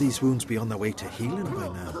shouldn't these wounds be on their way to healing by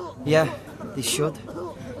now? Yeah, they should.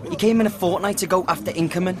 He came in a fortnight ago after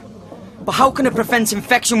Inkerman. But how can it prevent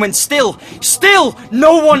infection when still,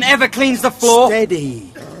 no one ever cleans the floor?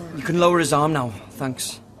 Steady. You can lower his arm now,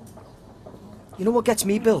 thanks. You know what gets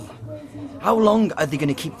me, Bill? How long are they going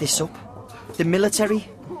to keep this up? The military?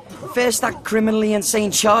 First that criminally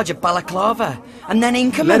insane charge at Balaclava, and then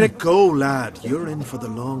Inkerman. Let it go, lad. You're in for the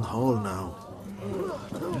long haul now.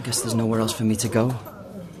 I guess there's nowhere else for me to go.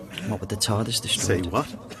 What with the TARDIS destroyed? Say what?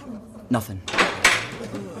 Nothing.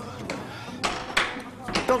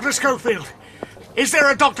 Dr. Schofield! Is there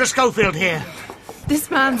a Dr. Schofield here? This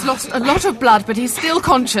man's lost a lot of blood, but he's still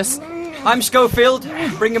conscious. I'm Schofield.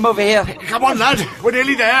 Bring him over here. Come on, lad. We're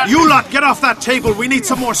nearly there. You lot, get off that table. We need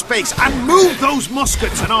some more space. And move those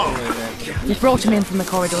muskets and all. We brought him in from the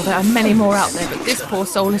corridor. There are many more out there, but this poor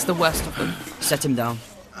soul is the worst of them. Set him down.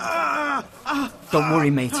 Don't worry,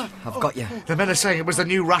 mate. I've got you. The men are saying it was the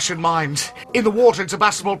new Russian mines. In the water in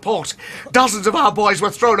Sevastopol port. Dozens of our boys were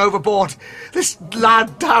thrown overboard. This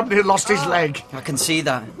lad damn near lost his leg. I can see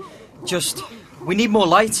that. We need more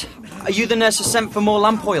light. Are you the nurse who sent for more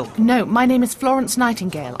lamp oil? No, my name is Florence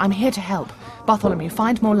Nightingale. I'm here to help. Bartholomew,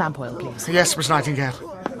 find more lamp oil, please. Yes, Miss Nightingale.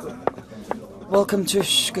 Welcome to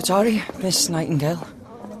Scutari, Miss Nightingale.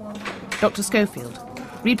 Dr. Schofield,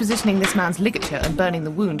 repositioning this man's ligature and burning the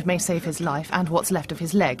wound may save his life and what's left of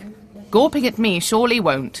his leg. Gawping at me surely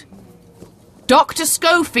won't. Dr.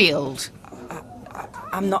 Schofield!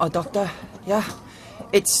 I'm not a doctor, yeah?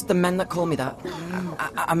 It's the men that call me that.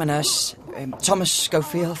 I'm a nurse, Thomas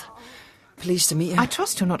Schofield. Pleased to meet you. I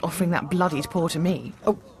trust you're not offering that bloodied paw to me.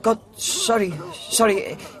 Oh, God, sorry.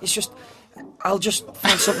 It's just... I'll just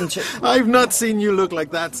find something to... I've not seen you look like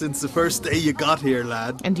that since the first day you got here,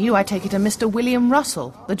 lad. And you, I take it, are Mr. William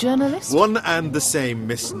Russell, the journalist? One and the same,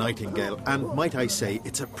 Miss Nightingale. And might I say,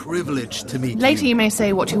 it's a privilege to meet you. Later you may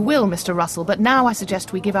say what you will, Mr. Russell, but now I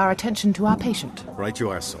suggest we give our attention to our patient. Right you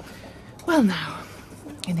are, sir. Well, now,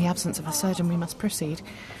 in the absence of a surgeon, we must proceed.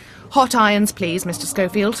 Hot irons, please, Mr.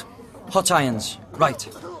 Schofield. Hot irons, right.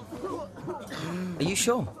 Are you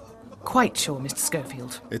sure? Quite sure, Mr.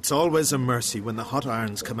 Schofield. It's always a mercy when the hot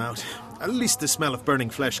irons come out. At least the smell of burning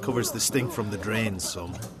flesh covers the stink from the drains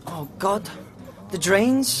some. Oh, God. The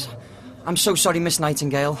drains? I'm so sorry, Miss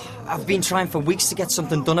Nightingale. I've been trying for weeks to get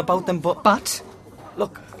something done about them, but... But?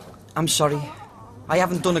 Look, I'm sorry. I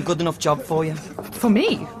haven't done a good enough job for you. For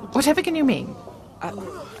me? Whatever can you mean? I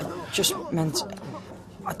just meant...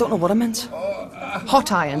 I don't know what I meant.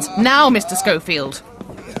 Hot irons. Now, Mr. Schofield.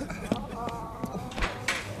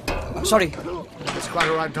 Sorry. It's quite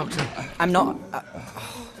all right, Doctor. I'm not...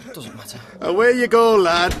 it doesn't matter. Away you go,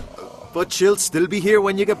 lad. But she'll still be here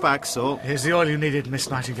when you get back, so... Here's the oil you needed, Miss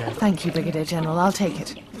Nightingale. Thank you, Brigadier General. I'll take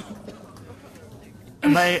it.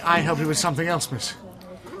 May I help you with something else, miss?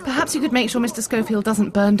 Perhaps you could make sure Mr. Schofield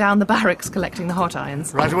doesn't burn down the barracks collecting the hot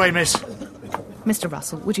irons. Right away, miss. Mr.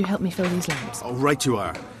 Russell, would you help me fill these lamps? Oh, right you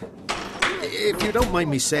are. If you don't mind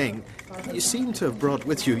me saying, you seem to have brought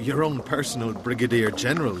with you your own personal Brigadier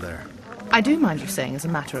General there. I do mind you saying, as a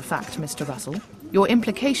matter of fact, Mr. Russell, your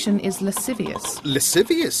implication is lascivious.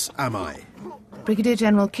 Lascivious, am I? Brigadier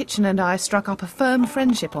General Kitchen and I struck up a firm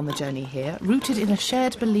friendship on the journey here, rooted in a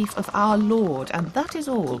shared belief of our Lord, and that is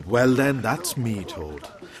all. Well then, that's me told.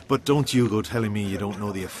 But don't you go telling me you don't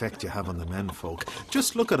know the effect you have on the menfolk.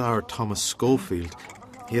 Just look at our Thomas Schofield.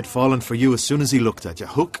 He had fallen for you as soon as he looked at you.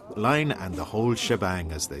 Hook, line, and the whole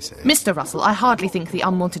shebang, as they say. Mr. Russell, I hardly think the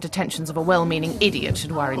unwanted attentions of a well-meaning idiot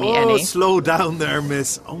should worry me any. Oh, slow down there,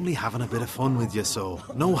 miss. Only having a bit of fun with you, so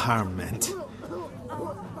no harm meant.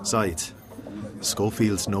 Besides,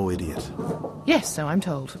 Schofield's no idiot. Yes, so I'm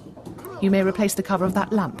told. You may replace the cover of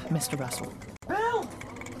that lamp, Mr. Russell. Bill!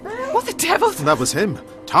 What the devil? That was him.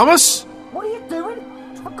 Thomas? What are you doing?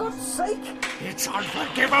 For God's sake! It's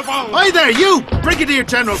unforgivable! Hi there, you! Brigadier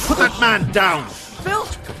General, put that man down! Bill,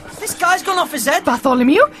 this guy's gone off his head.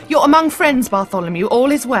 Bartholomew? You're among friends, Bartholomew.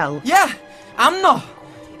 All is well. Yeah, I'm not.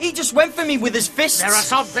 He just went for me with his fists. There are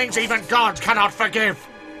some things even God cannot forgive.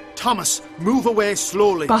 Thomas, move away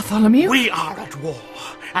slowly. Bartholomew? We are at war.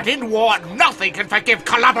 And in war, nothing can forgive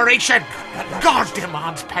collaboration. God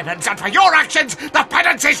demands penance, and for your actions, the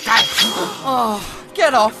penance is death. Oh,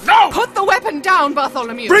 get off. No! Put the weapon down,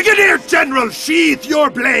 Bartholomew. Brigadier General, sheathe your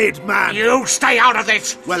blade, man. You stay out of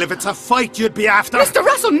this. Well, if it's a fight you'd be after... Mr.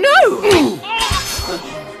 Russell, no!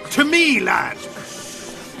 To me, lad.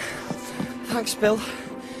 Thanks, Bill.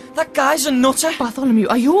 That guy's a nutter. Bartholomew,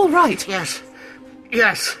 are you all right?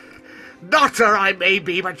 Yes. Nutter I may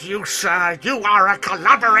be, but you, sir, you are a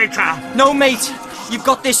collaborator. No, mate. You've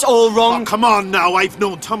got this all wrong. Oh, come on now. I've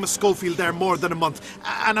known Thomas Schofield there more than a month.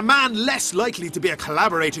 And a man less likely to be a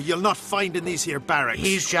collaborator you'll not find in these here barracks.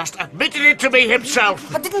 He's just admitted it to me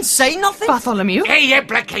himself. I didn't say nothing. Bartholomew? He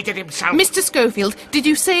implicated himself. Mr. Schofield, did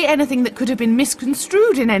you say anything that could have been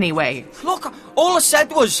misconstrued in any way? Look, all I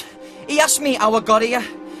said was, he asked me how I got here,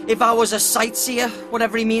 if I was a sightseer,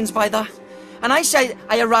 whatever he means by that. And I said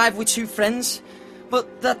I arrived with 2 friends,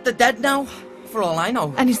 but that they're dead now, for all I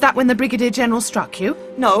know. And is that when the Brigadier General struck you?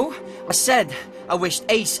 No, I said I wished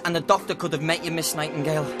Ace and the doctor could have met you, Miss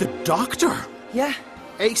Nightingale. The doctor? Yeah.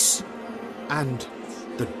 Ace and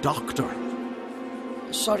the doctor.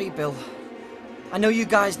 Sorry, Bill. I know you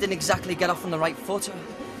guys didn't exactly get off on the right foot,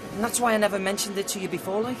 and that's why I never mentioned it to you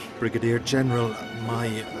before, like. Brigadier General, my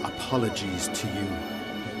apologies to you.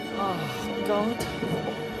 Oh, God.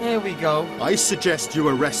 Here we go. I suggest you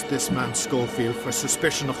arrest this man Schofield for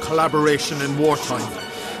suspicion of collaboration in wartime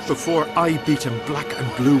before I beat him black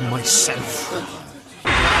and blue myself.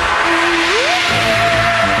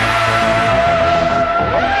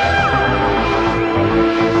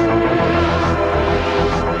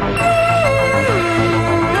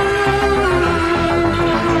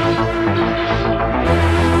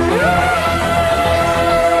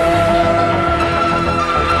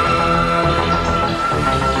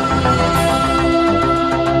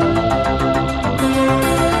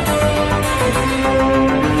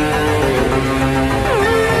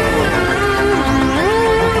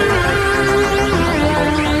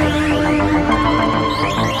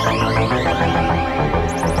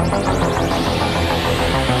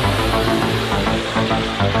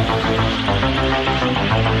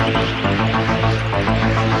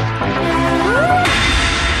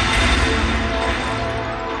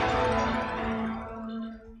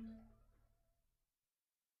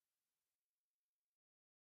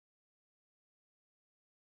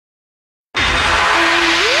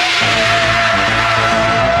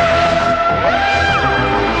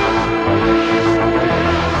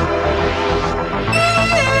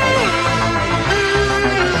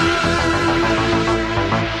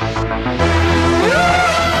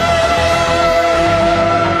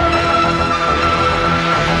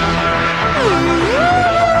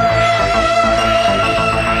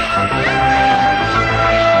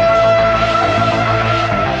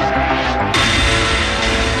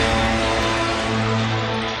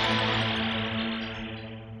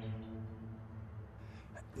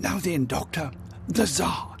 then, Doctor, the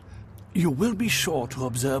Tsar. You will be sure to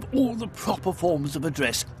observe all the proper forms of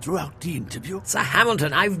address throughout the interview. Sir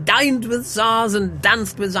Hamilton, I've dined with Tsars and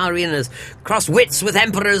danced with Tsarinas, crossed wits with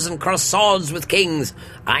emperors and crossed swords with kings.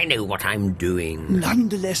 I know what I'm doing.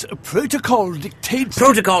 Nonetheless, protocol dictates...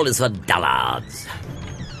 Protocol is for dullards.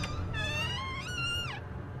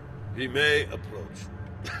 He may approach.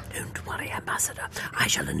 Don't worry, Ambassador. I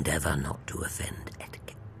shall endeavour not to offend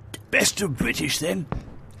etiquette. Best of British, then.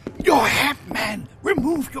 Your hat, man!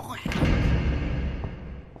 Remove your hat!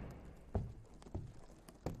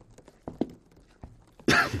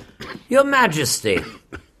 Your Majesty,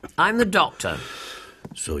 I'm the Doctor.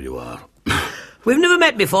 So you are. We've never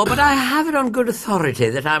met before, but I have it on good authority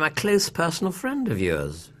that I'm a close personal friend of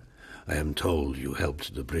yours. I am told you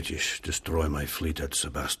helped the British destroy my fleet at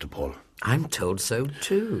Sevastopol. I'm told so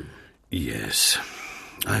too. Yes.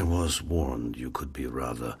 I was warned you could be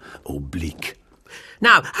rather oblique.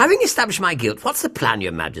 Now, having established my guilt, what's the plan,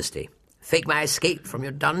 Your Majesty? Fake my escape from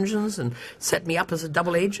your dungeons and set me up as a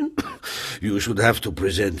double agent? You should have to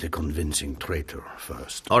present a convincing traitor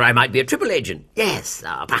first. Or I might be a triple agent. Yes,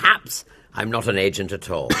 perhaps. I'm not an agent at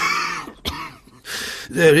all.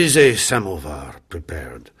 There is a samovar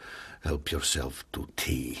prepared. Help yourself to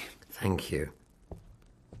tea. Thank you.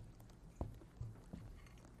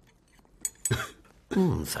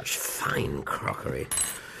 Such fine crockery.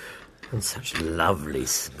 And such lovely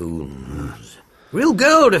spoons. Real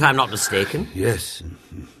gold, if I'm not mistaken. Yes,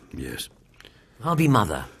 yes. I'll be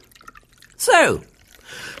mother. So,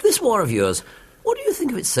 this war of yours, what do you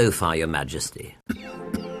think of it so far, Your Majesty?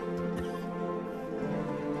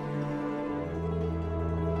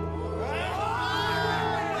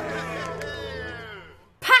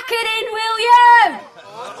 Pack it in, will you?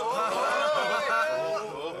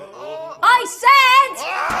 I said!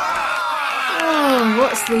 Oh,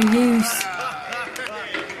 what's the use?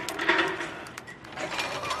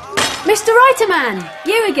 Mr. Writerman,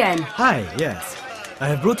 you again. Hi, yes. I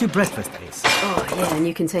have brought you breakfast, Ace. Oh, yeah, and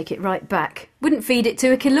you can take it right back. Wouldn't feed it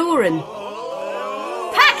to a Kiloran.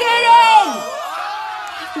 Pack it in!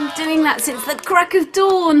 I've been doing that since the crack of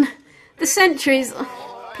dawn. The sentries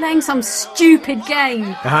playing some stupid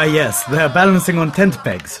game. Ah, yes, they're balancing on tent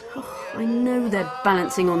pegs. Oh, I know they're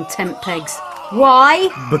balancing on tent pegs. Why?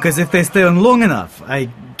 Because if they stay on long enough, I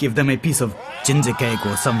give them a piece of ginger cake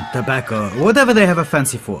or some tobacco, whatever they have a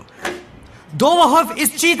fancy for. Doverhoff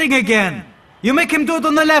is cheating again! You make him do it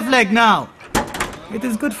on the left leg now! It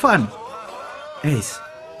is good fun. Ace,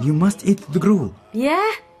 you must eat the gruel.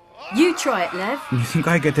 Yeah? You try it, Lev. You think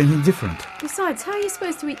I get any different? Besides, how are you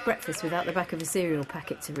supposed to eat breakfast without the back of a cereal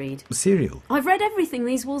packet to read? Cereal? I've read everything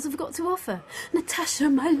these walls have got to offer. Natasha,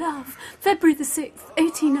 my love, February the 6th,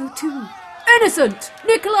 1802. Innocent!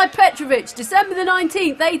 Nikolai Petrovich, December the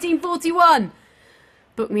 19th, 1841.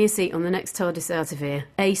 Book me a seat on the next TARDIS out of here.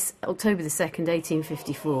 Ace, October the 2nd,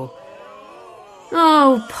 1854.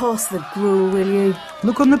 Oh, pass the gruel, will you?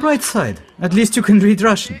 Look on the bright side. At least you can read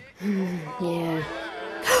Russian. Yeah.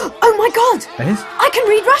 Oh my God! Yes? I can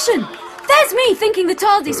read Russian! There's me thinking the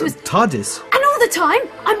TARDIS was... TARDIS? And all the time,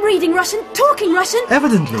 I'm reading Russian, talking Russian.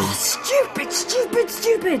 Evidently. Oh, stupid, stupid,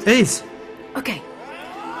 stupid. Ace. Okay.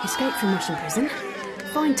 Escape from Russian prison.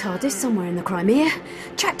 Find TARDIS somewhere in the Crimea.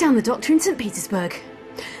 Track down the Doctor in St. Petersburg.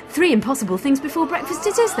 3 impossible things before breakfast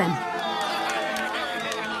it is, then.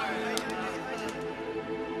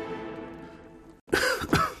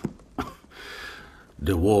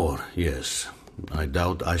 The war, yes. I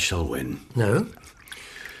doubt I shall win. No?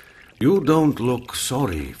 You don't look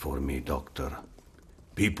sorry for me, Doctor.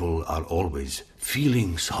 People are always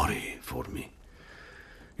feeling sorry for me.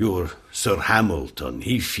 Your Sir Hamilton,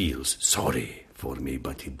 he feels sorry for me,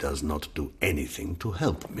 but he does not do anything to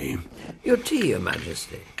help me. Your tea, Your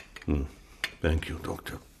Majesty. Thank you,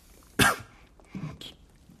 Doctor.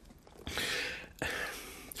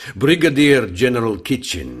 Brigadier General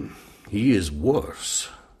Kitchen, he is worse,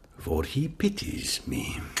 for he pities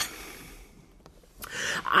me.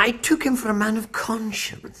 I took him for a man of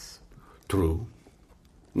conscience. True.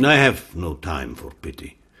 I have no time for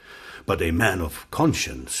pity. But a man of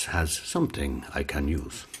conscience has something I can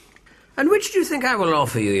use. And which do you think I will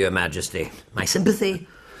offer you, Your Majesty? My sympathy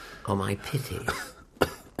or my pity?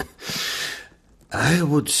 I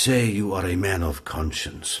would say you are a man of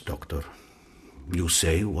conscience, Doctor. You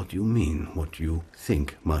say what you mean, what you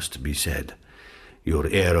think must be said. Your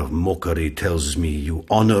air of mockery tells me you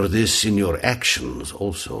honor this in your actions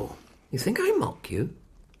also. You think I mock you?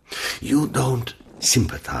 You don't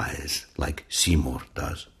sympathize like Seymour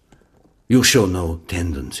does. You show no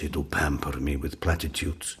tendency to pamper me with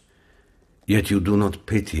platitudes. Yet you do not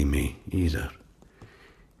pity me either.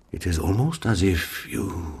 It is almost as if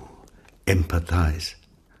you empathize.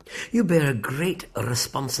 You bear a great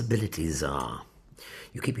responsibility, Tsar.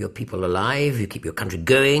 You keep your people alive, you keep your country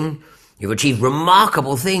going, you've achieved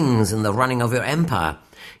remarkable things in the running of your empire,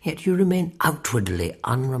 yet you remain outwardly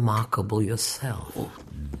unremarkable yourself. Oh,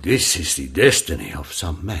 this is the destiny of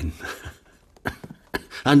some men.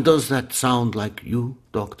 And does that sound like you,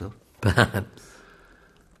 Doctor? Perhaps.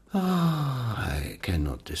 I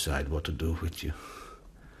cannot decide what to do with you.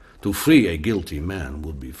 To free a guilty man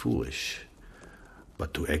would be foolish,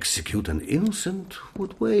 but to execute an innocent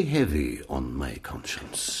would weigh heavy on my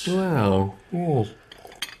conscience. Well, yes.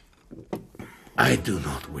 I do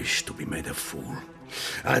not wish to be made a fool,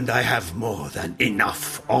 and I have more than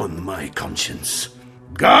enough on my conscience.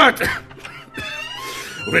 Guard!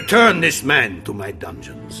 Return this man to my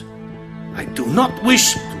dungeons. I do not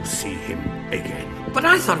wish to see him again. But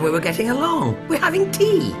I thought we were getting along. We're having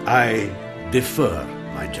tea. I defer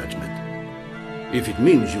my judgment. If it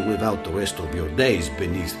means you live out the rest of your days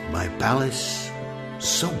beneath my palace,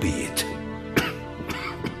 so be it.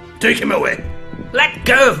 Take him away. Let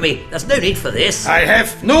go of me. There's no need for this. I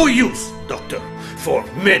have no use, Doctor, for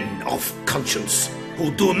men of conscience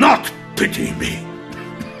who do not pity me.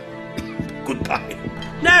 Goodbye.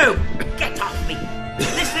 No! Get off me!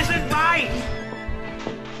 This isn't right!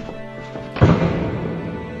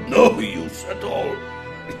 No use at all.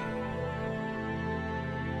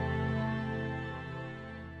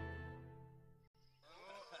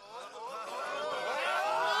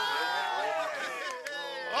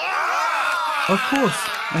 Of course.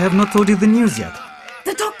 I have not told you the news yet.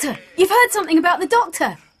 The doctor! You've heard something about the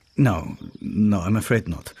doctor! No, I'm afraid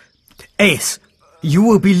not. Ace, you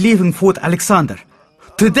will be leaving Fort Alexander.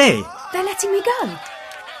 Today! They're letting me go?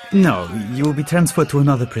 No, you will be transferred to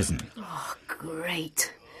another prison. Oh,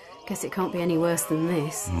 great. Guess it can't be any worse than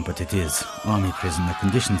this. Oh, but it is. Army prison, the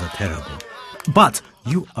conditions are terrible. But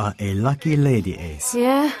you are a lucky lady, Ace.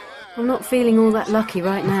 Yeah? I'm not feeling all that lucky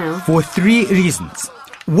right now. For 3 reasons.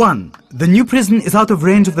 1, the new prison is out of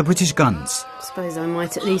range of the British guns. Suppose I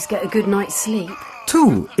might at least get a good night's sleep.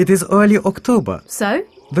 2, it is early October. So?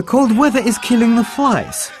 The cold weather is killing the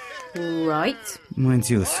flies. Right. Mind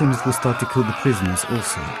you, as soon as we start to kill the prisoners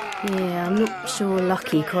also. Yeah, I'm not sure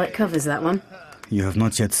lucky quite covers that one. You have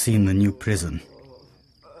not yet seen the new prison.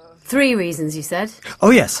 3 reasons, you said?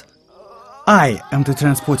 Oh, yes. I am to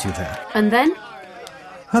transport you there. And then?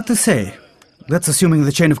 Hard to say. That's assuming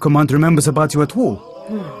the chain of command remembers about you at all.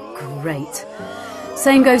 Oh, great.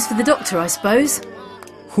 Same goes for the doctor, I suppose.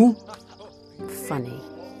 Who? Funny.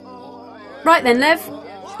 Right then, Lev.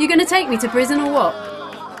 You going to take me to prison or what?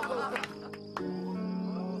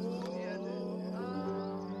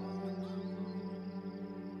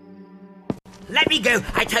 Let me go.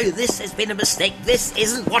 I tell you, this has been a mistake. This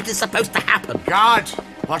isn't what is supposed to happen. Guard!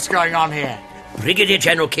 What's going on here? Brigadier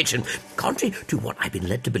General Kitchen, contrary to what I've been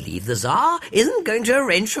led to believe, the Tsar isn't going to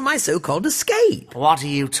arrange for my so-called escape. What are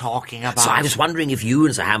you talking about? So I was wondering if you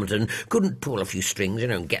and Sir Hamilton couldn't pull a few strings,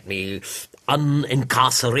 and get me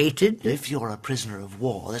unincarcerated. If you're a prisoner of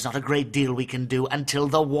war, there's not a great deal we can do until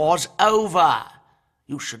the war's over.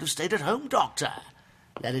 You should have stayed at home, Doctor.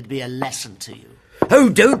 Let it be a lesson to you. Oh,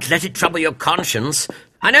 don't let it trouble your conscience.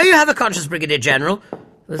 I know you have a conscience, Brigadier General.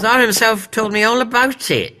 The Tsar himself told me all about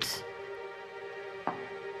it.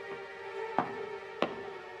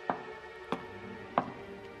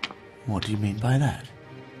 What do you mean by that?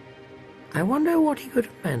 I wonder what he could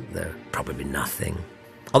have meant, though. Probably nothing.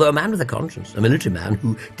 Although a man with a conscience, a military man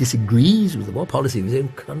who disagrees with the war policy of his own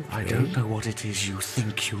country... I don't know what it is you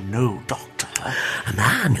think you know, Doctor. A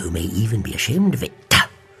man who may even be ashamed of it.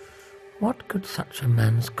 What could such a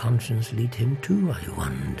man's conscience lead him to, I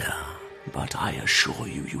wonder? But I assure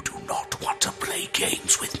you, you do not want to play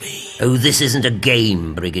games with me. Oh, this isn't a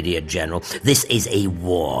game, Brigadier General. This is a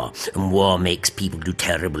war, and war makes people do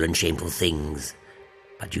terrible and shameful things.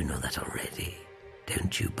 But you know that already,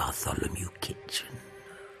 don't you, Bartholomew Kitchen?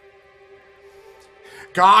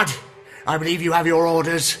 Guard, I believe you have your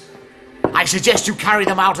orders. I suggest you carry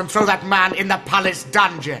them out and throw that man in the palace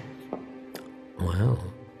dungeon. Well,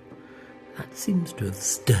 that seems to have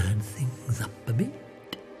stirred things up a bit.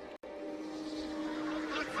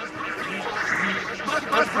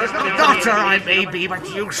 Doctor I may be, but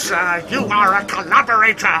you, sir, you are a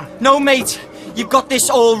collaborator. No, mate. You've got this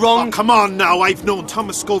all wrong. Oh, come on now. I've known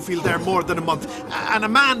Thomas Schofield there more than a month. And a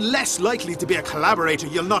man less likely to be a collaborator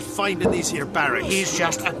you'll not find in these here barracks. He's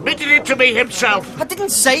just admitted it to me himself. I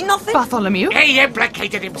didn't say nothing. Bartholomew? He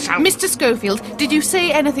implicated himself. Mr. Schofield, did you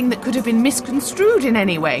say anything that could have been misconstrued in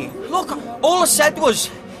any way? Look, all I said was,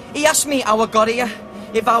 he asked me how I got here,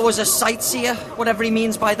 if I was a sightseer, whatever he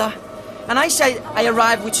means by that. And I said I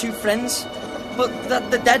arrived with 2 friends, but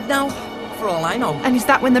they're dead now. for all I know. And is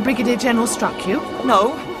that when the Brigadier General struck you?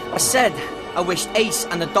 No, I said I wished Ace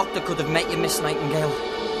and the doctor could have met you, Miss Nightingale.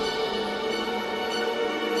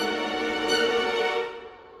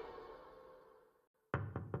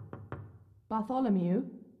 Bartholomew?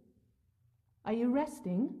 Are you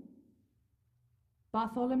resting?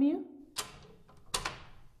 Bartholomew?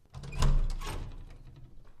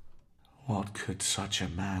 What could such a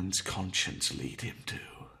man's conscience lead him to?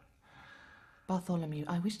 Bartholomew,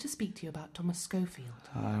 I wish to speak to you about Thomas Schofield.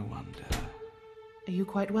 I wonder. Are you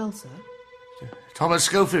quite well, sir? Thomas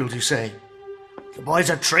Schofield, you say? The boy's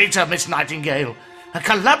a traitor, Miss Nightingale. A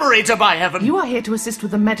collaborator, by heaven! You are here to assist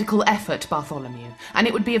with the medical effort, Bartholomew, and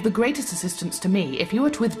it would be of the greatest assistance to me if you were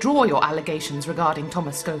to withdraw your allegations regarding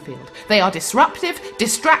Thomas Schofield. They are disruptive,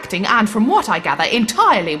 distracting, and, from what I gather,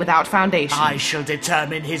 entirely without foundation. I shall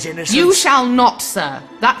determine his innocence. You shall not, sir.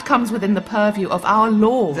 That comes within the purview of our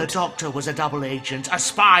Lord. The doctor was a double agent, a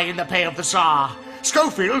spy in the pay of the Tsar.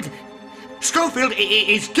 Schofield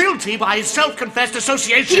is guilty by his self-confessed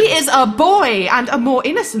association. He is a boy, and a more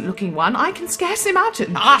innocent-looking one I can scarce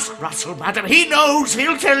imagine. Ask Russell, madam. He knows.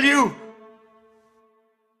 He'll tell you.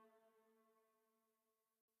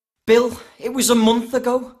 Bill, it was a month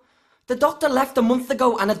ago. The doctor left a month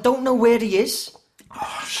ago, and I don't know where he is.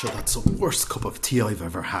 Oh, sure, that's the worst cup of tea I've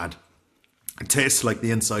ever had. It tastes like the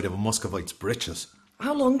inside of a Muscovite's breeches.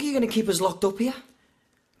 How long are you going to keep us locked up here?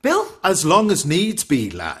 Bill? As long as needs be,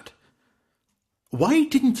 lad. Why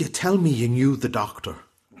didn't you tell me you knew the doctor?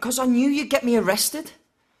 Because I knew you'd get me arrested.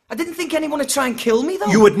 I didn't think anyone would try and kill me, though.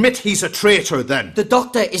 You admit he's a traitor, then? The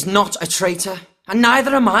doctor is not a traitor, and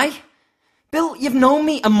neither am I. Bill, you've known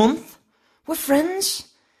me a month. We're friends.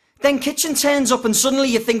 Then Kitchen turns up and suddenly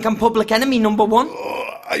you think I'm public enemy number one.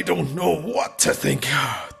 Oh, I don't know what to think,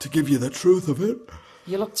 to give you the truth of it.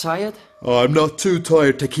 You look tired. Oh, I'm not too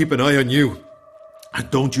tired to keep an eye on you.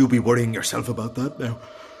 And don't you be worrying yourself about that now.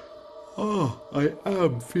 Oh, I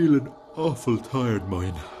am feeling awful tired,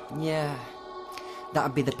 mine. Yeah,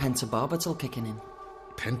 that'd be the pentobarbital kicking in.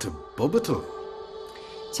 Pentobarbital?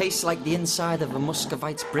 Tastes like the inside of a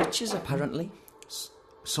Muscovite's breeches, apparently.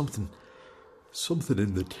 Something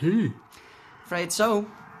in the tea. Afraid so.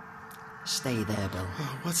 Stay there, Bill.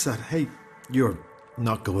 Oh, what's that? Hey, you're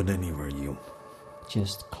not going anywhere, you.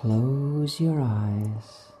 Just close your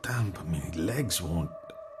eyes. Damn, but my legs won't...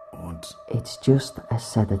 It's just a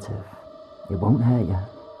sedative. It won't hurt you.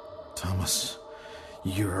 Thomas,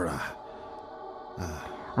 you're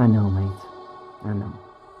I know, mate. I know.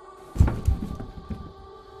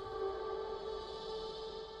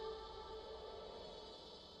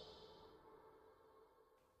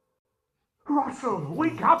 Russell!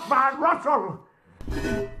 Wake up, man! Russell!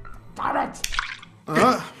 Damn it!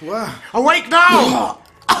 What? Awake now!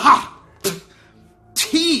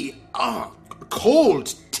 Tea!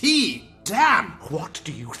 Cold tea! Damn! What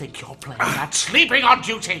do you think you're playing at? Sleeping on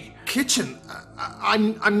duty? Kitchen,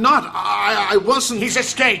 I'm not. I wasn't. He's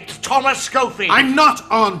escaped. Thomas Schofield. I'm not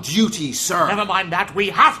on duty, sir. Never mind that. We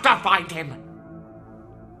have to find him.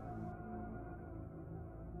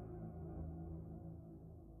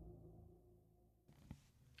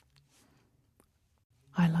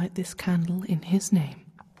 I light this candle in his name.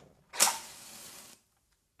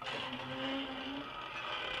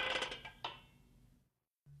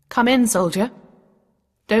 Come in, soldier.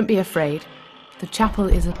 Don't be afraid. The chapel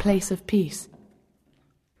is a place of peace.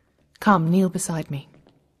 Come, kneel beside me.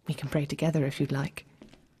 We can pray together if you'd like.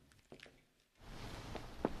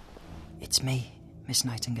 It's me, Miss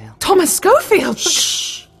Nightingale. Thomas Schofield!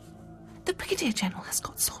 Shh! The Brigadier General has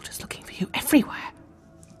got soldiers looking for you everywhere.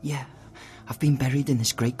 Yeah, I've been buried in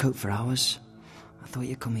this greatcoat for hours. I thought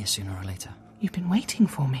you'd come here sooner or later. You've been waiting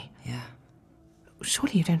for me? Yeah.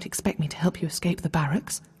 Surely you don't expect me to help you escape the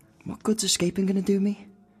barracks? What good's escaping going to do me?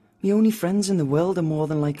 My only friends in the world are more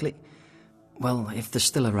than likely... Well, if they're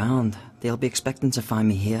still around, they'll be expecting to find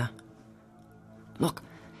me here. Look,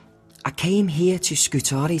 I came here to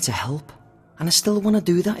Scutari to help, and I still want to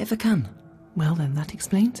do that if I can. Well, then that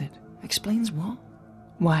explains it. Explains what?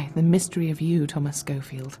 Why, the mystery of you, Thomas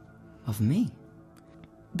Schofield. Of me?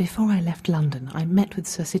 Before I left London, I met with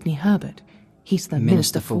Sir Sidney Herbert. He's the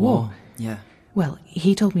Minister for War. Yeah. Well,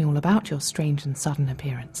 he told me all about your strange and sudden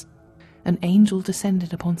appearance. An angel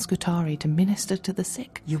descended upon Scutari to minister to the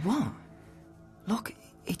sick. You what? Look,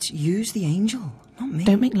 it's you's the angel, not me.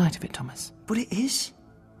 Don't make light of it, Thomas. But it is.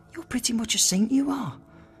 You're pretty much a saint, you are.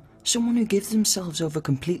 Someone who gives themselves over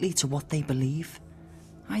completely to what they believe.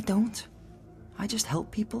 I don't. I just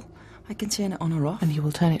help people. I can turn it on or off. And you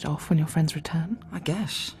will turn it off when your friends return? I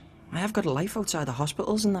guess. I have got a life outside the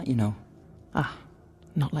hospitals and that, you know. Ah,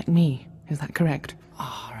 not like me. Is that correct?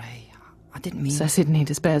 Oh, Ray, I didn't mean... Sir Sidney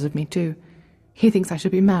despairs of me too. He thinks I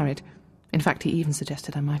should be married. In fact, he even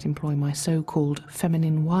suggested I might employ my so-called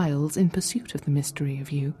feminine wiles in pursuit of the mystery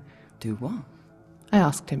of you. Do what? I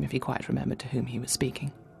asked him if he quite remembered to whom he was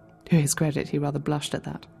speaking. To his credit, he rather blushed at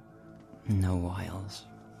that. No wiles.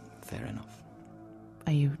 Fair enough.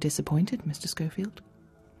 Are you disappointed, Mr. Schofield?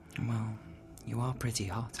 Well, you are pretty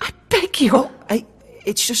hot. I beg you! Oh,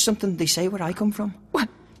 it's just something they say where I come from. What?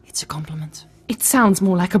 It's a compliment. It sounds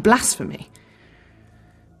more like a blasphemy.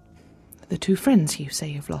 The two friends you say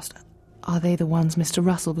you've lost, are they the ones Mr.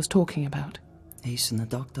 Russell was talking about? Ace and the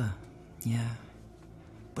Doctor, yeah.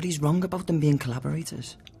 But he's wrong about them being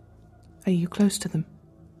collaborators. Are you close to them?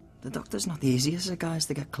 The Doctor's not the easiest of guys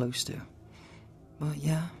to get close to. But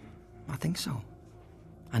yeah, I think so.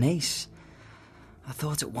 And Ace, I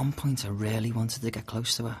thought at one point I really wanted to get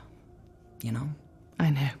close to her. You know?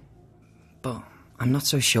 I know. But I'm not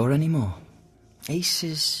so sure anymore. Ace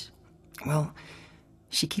is... well,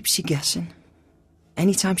 she keeps you guessing.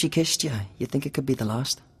 Anytime she kissed you, you'd think it could be the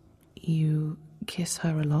last. You kiss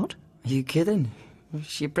her a lot? Are you kidding?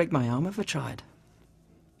 She'd break my arm if I tried.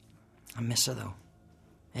 I miss her, though.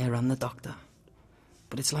 Her and the Doctor.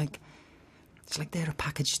 But it's like they're a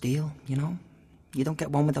package deal, you know? You don't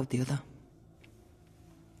get one without the other.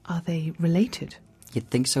 Are they related? You'd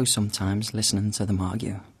think so sometimes, listening to them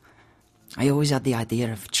argue. I always had the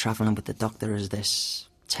idea of travelling with the Doctor as this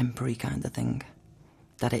temporary kind of thing.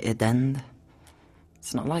 That it'd end.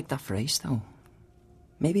 It's not like that for Ace, though.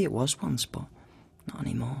 Maybe it was once, but not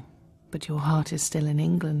anymore. But your heart is still in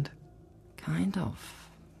England. Kind of.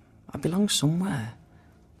 I belong somewhere.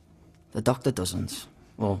 The Doctor doesn't.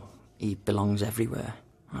 Or he belongs everywhere.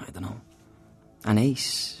 I don't know. And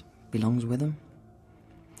Ace belongs with him.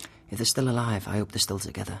 If they're still alive, I hope they're still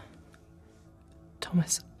together.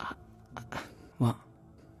 Thomas, What?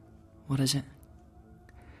 What is it?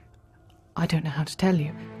 I don't know how to tell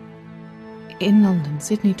you. In London,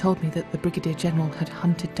 Sydney told me that the Brigadier General had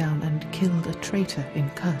hunted down and killed a traitor in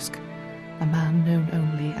Kursk, a man known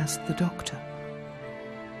only as the Doctor.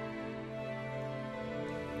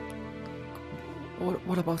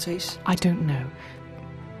 What about Ace? I don't know.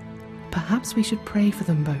 Perhaps we should pray for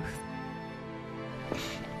them both.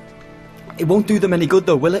 It won't do them any good,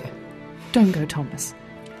 though, will it? Don't go, Thomas.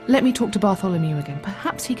 Let me talk to Bartholomew again.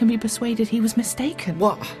 Perhaps he can be persuaded he was mistaken.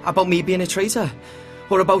 What? About me being a traitor?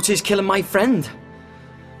 Or about his killing my friend?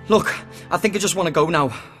 Look, I think I just want to go now.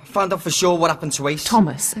 Find out for sure what happened to Ace.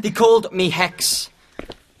 Thomas. They called me Hex.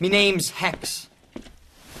 Me name's Hex.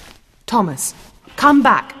 Thomas. Come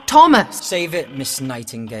back. Thomas! Save it, Miss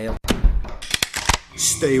Nightingale.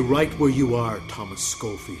 Stay right where you are, Thomas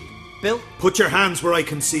Schofield. Bill? Put your hands where I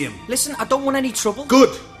can see him. Listen, I don't want any trouble.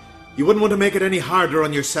 Good. You wouldn't want to make it any harder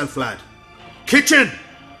on yourself, lad. Kitchen!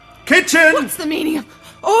 Kitchen! What's the meaning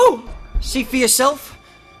of... Oh! See for yourself.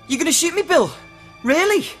 You're going to shoot me, Bill?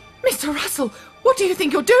 Really? Mr. Russell, what do you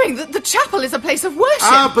think you're doing? The chapel is a place of worship.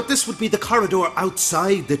 Ah, but this would be the corridor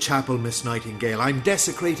outside the chapel, Miss Nightingale. I'm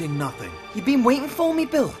desecrating nothing. You've been waiting for me,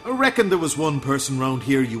 Bill? I reckon there was one person round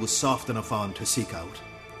here you was soft enough on to seek out.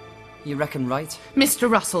 You reckon right? Mr.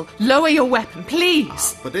 Russell, lower your weapon,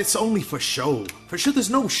 please. But it's only for show. For sure there's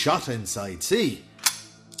no shot inside, see?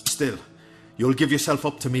 Still, you'll give yourself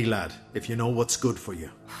up to me, lad, if you know what's good for you.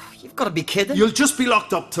 You've got to be kidding. You'll just be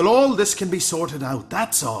locked up till all this can be sorted out,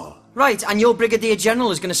 that's all. Right, and your Brigadier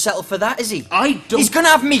General is going to settle for that, is he? I don't... He's going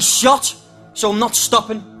to have me shot, so I'm not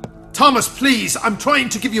stopping. Thomas, please, I'm trying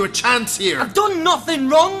to give you a chance here. I've done nothing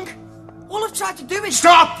wrong. All I've tried to do is...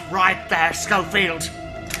 Stop right there, Schofield.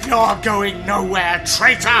 You're going nowhere,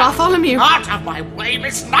 traitor. Bartholomew. Out of my way,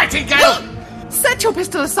 Miss Nightingale. Set your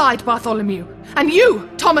pistol aside, Bartholomew. And you,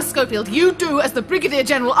 Thomas Schofield, you do as the Brigadier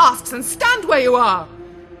General asks and stand where you are.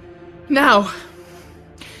 Now,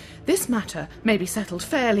 this matter may be settled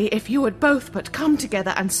fairly if you would both but come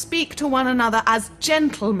together and speak to one another as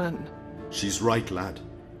gentlemen. She's right, lad.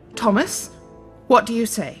 Thomas, what do you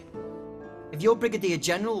say? If your Brigadier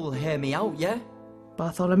General will hear me out, yeah?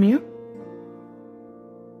 Bartholomew?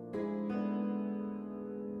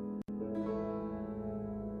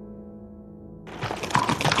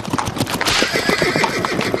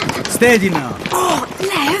 Steady now. Oh,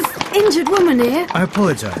 Lev! Injured woman here. I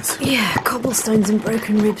apologise. Yeah, cobblestones and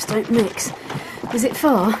broken ribs don't mix. Is it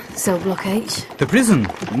far, cell block H? The prison?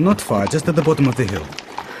 Not far, just at the bottom of the hill.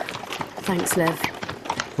 Thanks, Lev.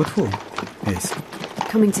 What for? Yes.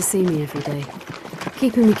 Coming to see me every day.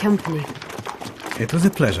 Keeping me company. It was a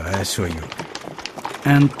pleasure, I assure you.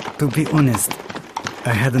 And, to be honest,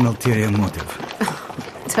 I had an ulterior motive.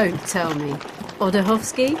 Don't tell me.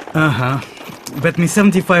 Odohovsky? Uh-huh. Bet me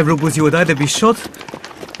 75 rubles you would either be shot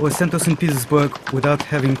or sent to St. Petersburg without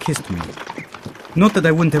having kissed me. Not that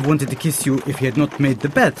I wouldn't have wanted to kiss you if he had not made the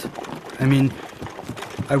bet. I mean,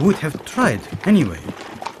 I would have tried, anyway,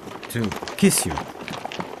 to kiss you.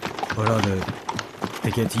 Or rather,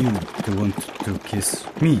 to get you to want to kiss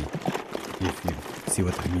me, if you see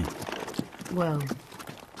what I mean. Well,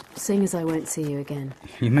 seeing as I won't see you again.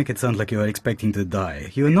 You make it sound like you are expecting to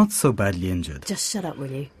die. You are not so badly injured. Just shut up,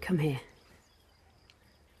 will you? Come here.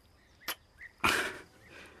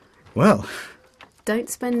 Well... Don't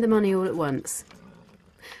spend the money all at once.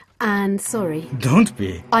 And sorry. Don't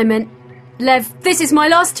be. I meant... Lev, this is my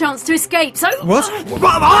last chance to escape, so... What?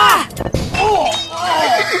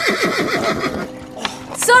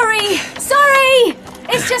 Sorry!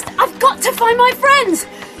 It's just, I've got to find my friends!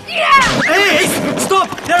 Yeah! Hey! Stop!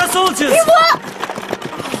 There are soldiers! You what?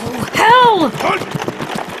 Oh, hell!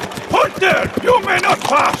 Halt there! You may not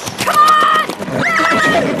pass! Come on!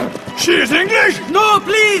 No! She is English! No,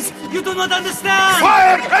 please! You do not understand!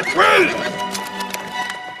 Fire at will!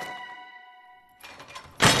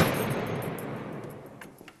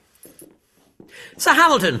 Sir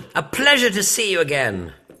Hamilton, a pleasure to see you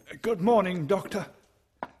again. Good morning, Doctor.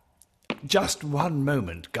 Just one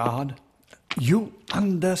moment, guard. You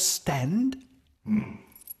understand?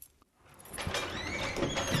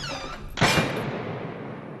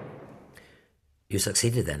 You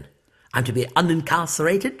succeeded then. I'm to be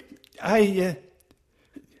unincarcerated? I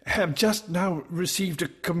have just now received a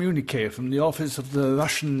communique from the office of the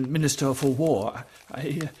Russian Minister for War.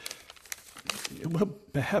 Well,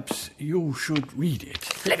 perhaps you should read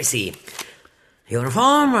it. Let me see. Your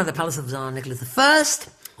reform at the Palace of Tsar Nicholas I,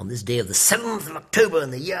 on this day of the 7th of October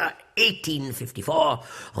in the year 1854,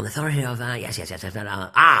 on the authority of, that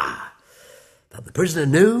the prisoner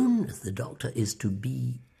known as the Doctor is to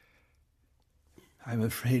be... I'm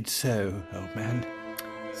afraid so, old man.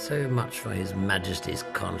 So much for His Majesty's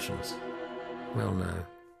conscience. Well, no,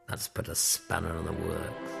 that's put a spanner in the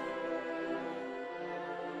works.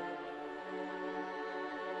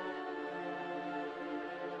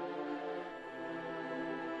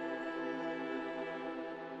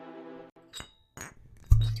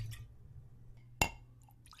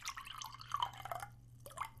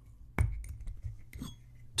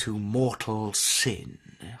 To mortal sin.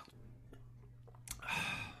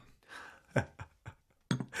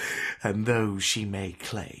 And those she may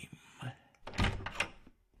claim.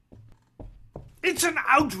 It's an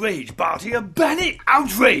outrage, Barty, a banny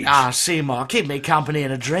outrage! Ah, Seymour, keep me company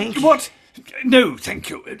and a drink. What? No, thank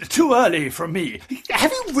you. Too early for me.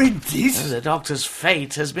 Have you read this? The Doctor's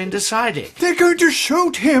fate has been decided. They're going to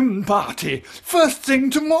shoot him, Barty. First thing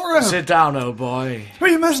tomorrow. Sit down, old boy.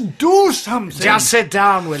 We must do something. Just sit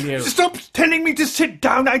down, will you? Stop telling me to sit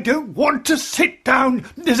down. I don't want to sit down.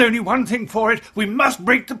 There's only one thing for it. We must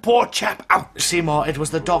break the poor chap out. Seymour, it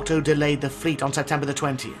was the Doctor who delayed the fleet on September the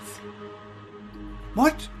 20th.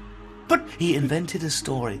 What? But he invented a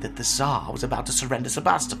story that the Tsar was about to surrender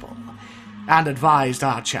Sevastopol, and advised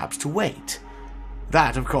our chaps to wait.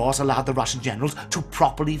 That, of course, allowed the Russian generals to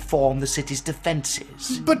properly form the city's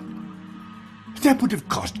defences. But that would have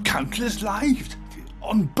cost countless lives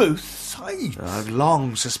on both sides. I've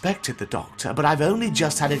long suspected the Doctor, but I've only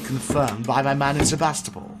just had it confirmed by my man in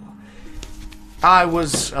Sevastopol. I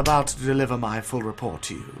was about to deliver my full report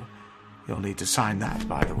to you. You'll need to sign that,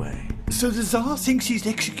 by the way. So the Tsar thinks he's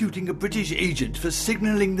executing a British agent for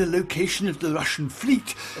signalling the location of the Russian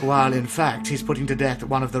fleet. While, in fact, he's putting to death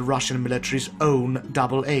one of the Russian military's own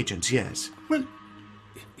double agents, yes. Well,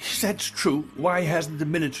 if that's true, why hasn't the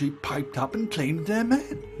military piped up and claimed their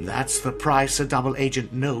man? That's the price a double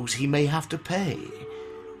agent knows he may have to pay.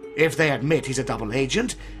 If they admit he's a double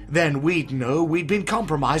agent, then we'd know we'd been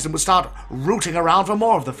compromised and would start rooting around for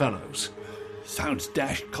more of the fellows. Sounds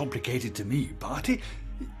dashed complicated to me, Barty.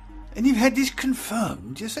 And you've had this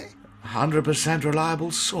confirmed, you say? 100%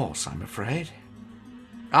 reliable source, I'm afraid.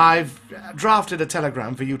 I've drafted a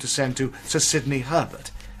telegram for you to send to Sir Sidney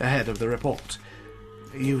Herbert ahead of the report.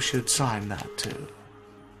 You should sign that, too.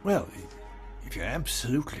 Well, if you're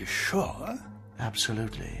absolutely sure...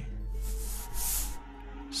 Absolutely.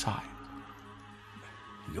 Sign.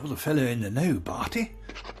 You're the fellow in the know, Barty.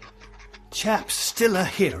 Chap's still a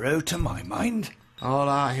hero to my mind. All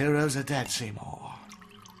our heroes are dead, Seymour.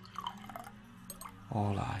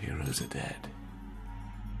 All our heroes are dead.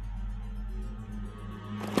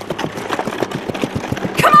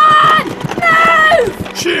 Come on!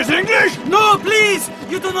 No! She is English! No, please!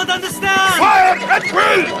 You do not understand! Fire at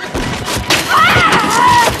will!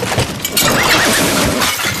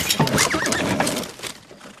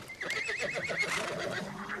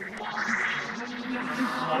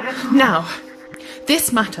 Now,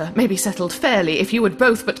 this matter may be settled fairly if you would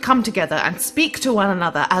both but come together and speak to one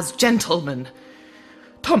another as gentlemen.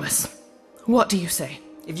 Thomas, what do you say?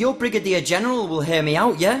 If your Brigadier General will hear me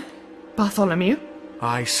out, yeah? Bartholomew?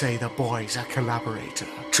 I say the boy's a collaborator.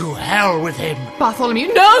 To hell with him!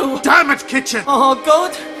 Bartholomew, no! Damn it, Kitchen! Oh,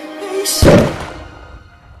 God! Ace!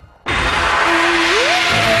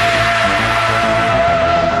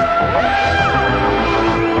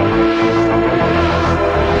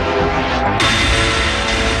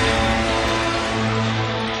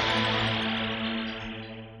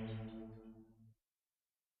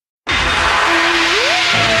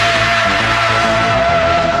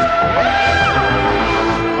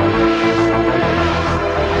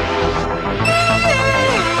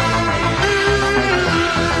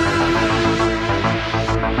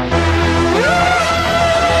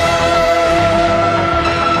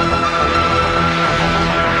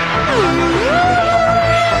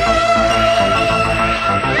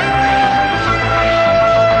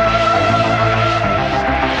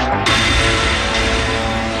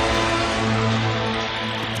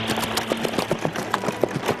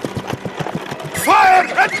 Fire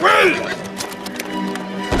at will!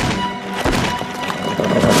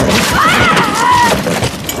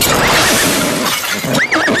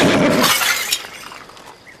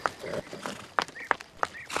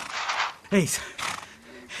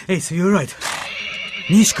 Ace, are you alright?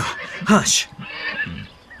 Nishka, hush.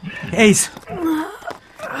 Ace.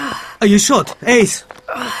 Are you shot? Ace.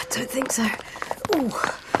 I don't think so. Ooh,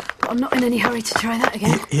 I'm not in any hurry to try that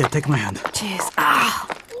again. Here, take my hand. Cheers.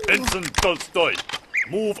 Vincent Tolstoy,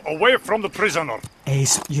 move away from the prisoner.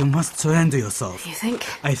 Ace, you must surrender yourself. You think?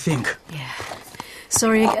 I think. Yeah.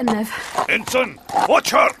 Sorry again, Nev. Ensign,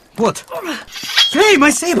 watch her! What? Hey, my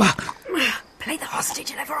saber! Play the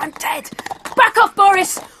hostage until I'm dead. Back off,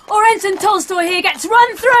 Boris, or Ensign Tolstoy here gets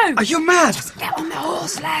run through! Are you mad? Just get on the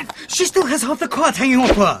horse, Lev. She still has half the cart hanging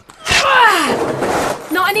off her.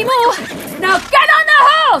 Not anymore. Now get on the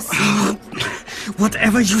horse!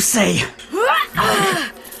 Whatever you say.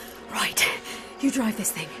 Right, you drive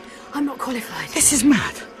this thing. I'm not qualified. This is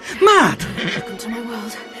mad. Mad! Welcome to my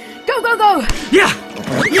world. Go, go, go! Yeah!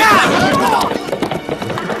 Yeah!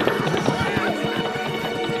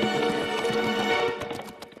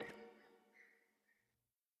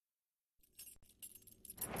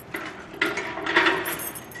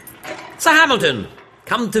 Sir Hamilton,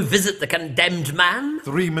 come to visit the condemned man?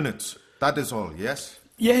 3 minutes. That is all, yes?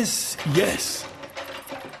 Yes.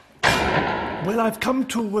 Well, I've come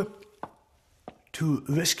to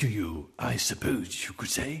rescue you, I suppose you could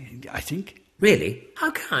say, I think. Really?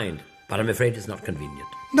 How kind. But I'm afraid it's not convenient.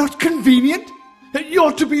 Not convenient?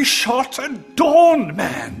 You're to be shot at dawn,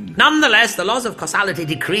 man. Nonetheless, the laws of causality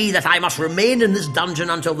decree that I must remain in this dungeon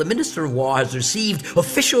until the Minister of War has received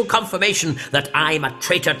official confirmation that I'm a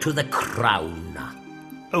traitor to the Crown.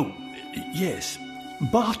 Oh, yes.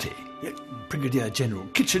 Barty, Brigadier General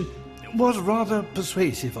Kitchen, was rather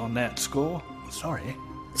persuasive on that score. Sorry.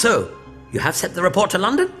 So, you have sent the report to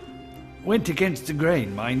London? Went against the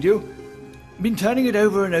grain, mind you. Been turning it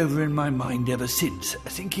over and over in my mind ever since,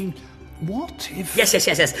 thinking, what if... Yes.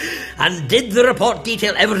 And did the report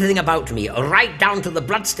detail everything about me, right down to the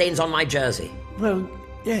bloodstains on my jersey? Well,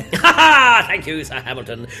 yes. Thank you, Sir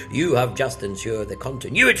Hamilton. You have just ensured the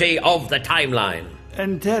continuity of the timeline.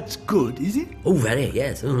 And that's good, is it? Oh, very,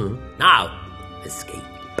 yes. Mm-hmm. Now, escape.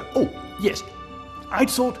 Oh, yes. I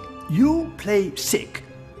thought, you play sick.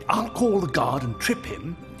 I'll call the guard and trip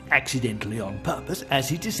him, accidentally on purpose, as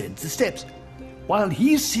he descends the steps. While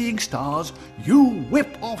he's seeing stars, you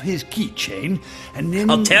whip off his keychain, and then...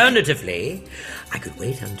 Alternatively, I could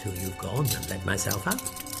wait until you've gone and let myself out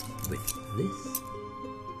with this.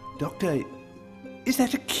 Doctor, is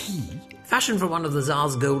that a key? Fashioned from one of the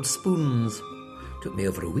Tsar's gold spoons. Took me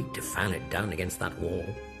over a week to fan it down against that wall.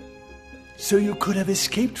 So you could have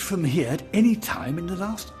escaped from here at any time in the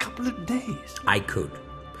last couple of days? I could.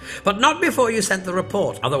 But not before you sent the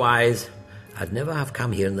report. Otherwise, I'd never have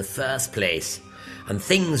come here in the first place, and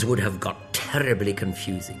things would have got terribly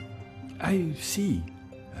confusing. I see.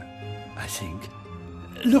 I think.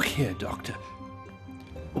 Look here, Doctor.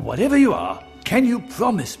 Whatever you are, can you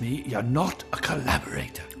promise me you're not a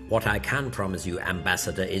collaborator? What I can promise you,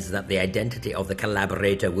 Ambassador, is that the identity of the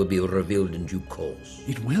collaborator will be revealed in due course.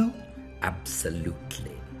 It will?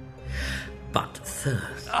 Absolutely. But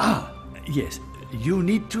first... Yes. You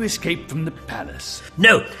need to escape from the palace.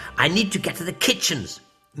 No, I need to get to the kitchens.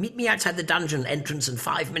 Meet me outside the dungeon entrance in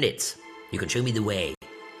 5 minutes. You can show me the way.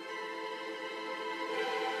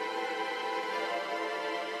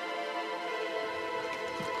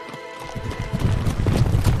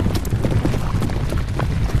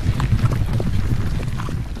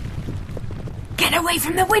 Get away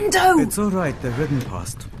from the window! It's all right, they've ridden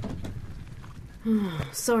past.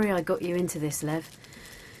 Sorry I got you into this, Lev.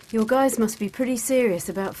 Your guys must be pretty serious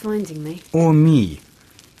about finding me. Or me.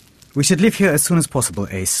 We should leave here as soon as possible,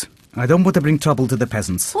 Ace. I don't want to bring trouble to the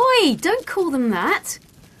peasants. Oi, don't call them that.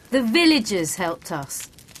 The villagers helped us.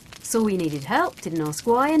 Saw we needed help, didn't ask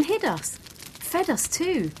why, and hid us. Fed us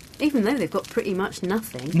too, even though they've got pretty much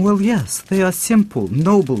nothing. Well, yes, they are simple,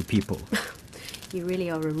 noble people. You really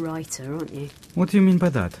are a writer, aren't you? What do you mean by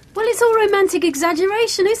that? Well, it's all romantic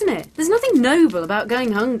exaggeration, isn't it? There's nothing noble about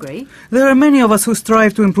going hungry. There are many of us who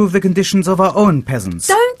strive to improve the conditions of our own peasants.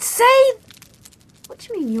 Don't say... What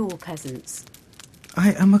do you mean, your peasants?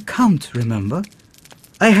 I am a count, remember?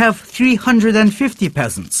 I have 350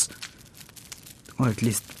 peasants. Or at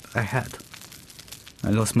least I had. I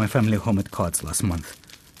lost my family home at cards last month.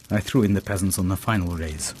 I threw in the peasants on the final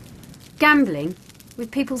raise. Gambling?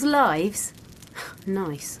 With people's lives?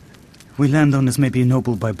 Nice. We landowners may be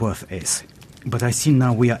noble by birth, Ace, but I see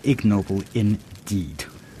now we are ignoble in deed.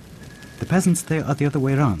 The peasants, they are the other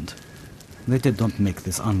way around. They did not make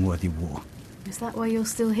this unworthy war. Is that why you're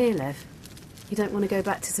still here, Lev? You don't want to go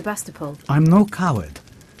back to Sevastopol? I'm no coward.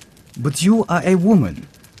 But you are a woman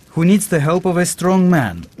who needs the help of a strong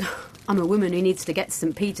man. I'm a woman who needs to get to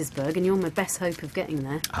St. Petersburg, and you're my best hope of getting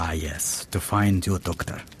there. Ah, yes, to find your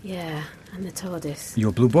doctor. Yeah, and the TARDIS.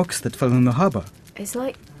 Your blue box that fell in the harbour. It's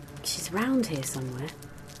like she's round here somewhere.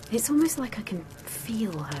 It's almost like I can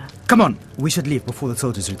feel her. Come on, we should leave before the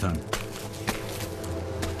soldiers return.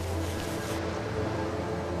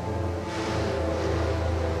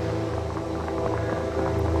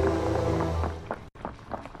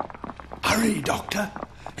 Hurry, Doctor.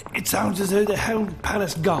 It sounds as though the whole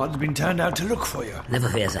palace guard's been turned out to look for you. Never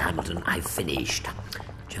fear, Sir Hamilton. I've finished.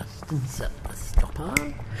 Just insert the stopper.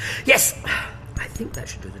 Yes! I think that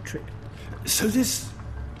should do the trick. So this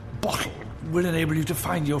bottle will enable you to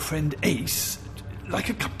find your friend Ace, like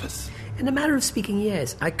a compass? In a manner of speaking,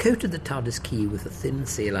 yes. I coated the TARDIS key with a thin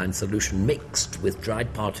saline solution mixed with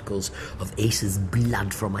dried particles of Ace's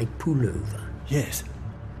blood from my pullover. Yes.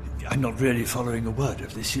 I'm not really following a word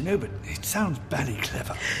of this, you know, but it sounds bally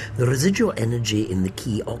clever. The residual energy in the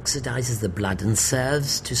key oxidizes the blood and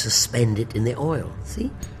serves to suspend it in the oil.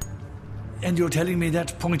 See? And you're telling me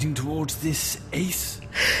that's pointing towards this Ace?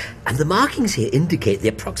 And the markings here indicate the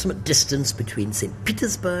approximate distance between St.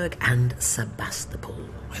 Petersburg and Sevastopol.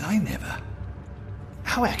 Well, I never.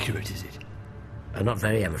 How accurate is it? Not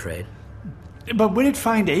very, I'm afraid. But will it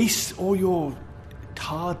find Ace or your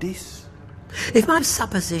TARDIS? If my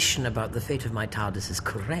supposition about the fate of my TARDIS is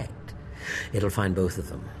correct, it'll find both of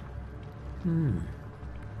them.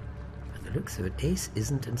 By the looks of it, Ace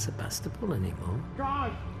isn't in Sevastopol anymore.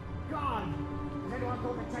 Guard! Guard! Has anyone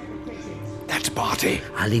got to take the tickets? That's Barty.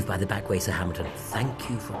 I'll leave by the back way, Sir Hamilton. Thank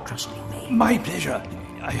you for trusting me. My pleasure,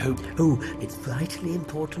 I hope. Oh, it's vitally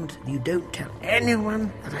important you don't tell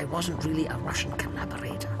anyone that I wasn't really a Russian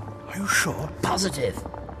collaborator. Are you sure? Positive.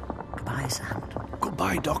 Goodbye, Sir Hamilton.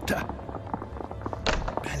 Goodbye, Doctor.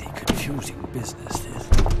 Very confusing business,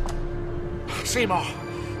 this. Seymour,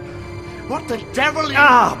 what the devil is...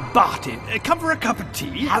 Ah, Barty, come for a cup of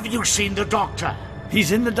tea? Have you seen the doctor?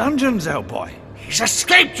 He's in the dungeons, old boy. He's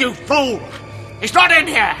escaped, you fool! He's not in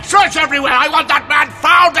here! Search everywhere! I want that man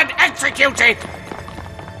found and executed!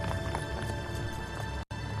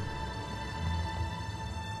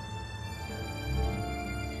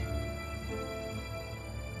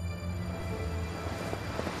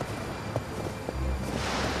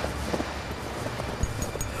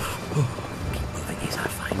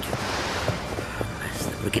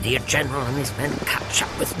 Brigadier General and his men catch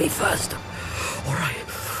up with me first, or I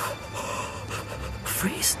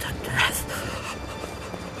freeze to death.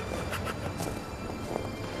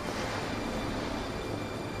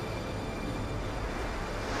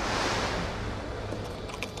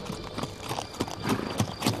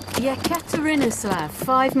 Yekaterinoslav,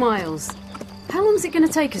 5 miles. How long is it going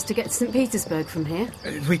to take us to get to St. Petersburg from here?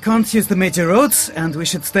 We can't use the major roads, and we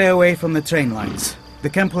should stay away from the train lines. The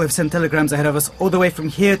camp will have sent telegrams ahead of us all the way from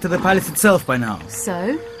here to the palace itself by now.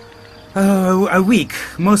 So? A week,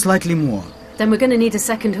 most likely more. Then we're going to need a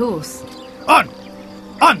second horse. On!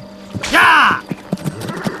 On! Yeah!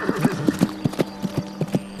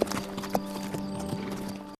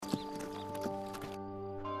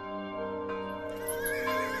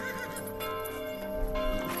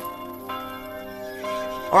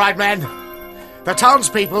 All right, men. The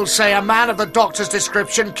townspeople say a man of the doctor's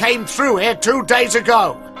description came through here 2 days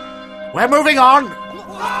ago. We're moving on.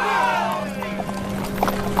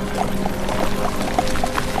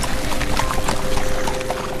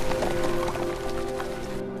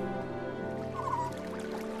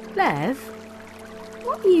 Lev,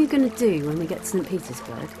 what are you going to do when we get to St.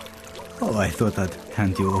 Petersburg? Oh, I thought I'd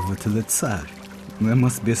hand you over to the Tsar. There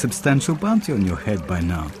must be a substantial bounty on your head by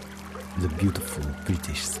now. The beautiful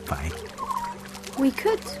British spy. We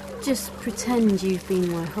could just pretend you've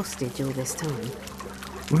been my hostage all this time.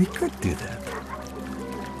 We could do that.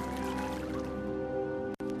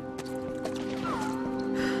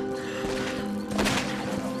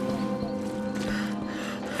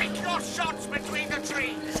 Pick your shots between the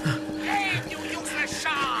trees! Aim, you useless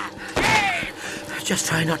Shah! Aim! Just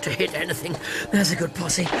try not to hit anything. There's a good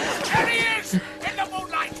posse. There he is! In the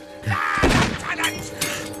moonlight! Lieutenant!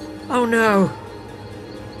 Oh no!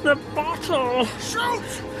 The bottle! Shoot!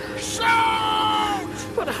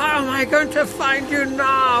 Shoot! But how am I going to find you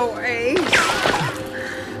now, Ace?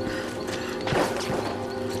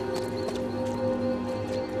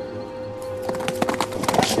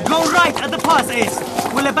 Go right at the pass, Ace.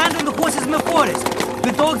 We'll abandon the horses in the forest.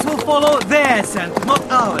 The dogs will follow their scent, not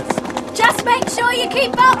ours. Just make sure you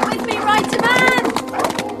keep up with me, Writer Man!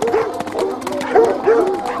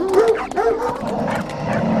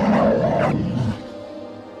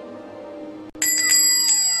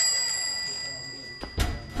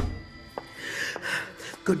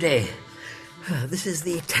 Good day. This is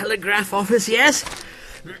the telegraph office, yes?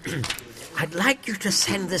 I'd like you to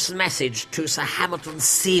send this message to Sir Hamilton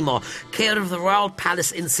Seymour, care of the Royal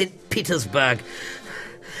Palace in St. Petersburg.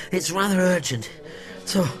 It's rather urgent,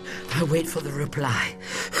 so I'll wait for the reply.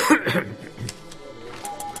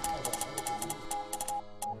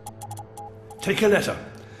 Take a letter.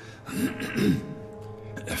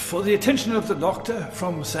 For the attention of the Doctor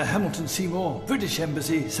from Sir Hamilton Seymour, British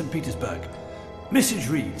Embassy, St. Petersburg. Message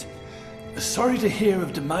reads, sorry to hear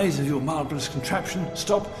of demise of your marvellous contraption.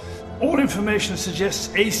 Stop. All information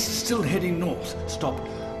suggests Ace still heading north. Stop.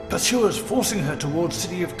 Pursuers forcing her towards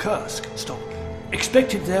city of Kursk. Stop.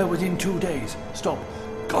 Expected there within 2 days. Stop.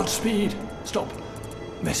 Godspeed. Stop.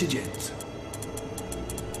 Message ends.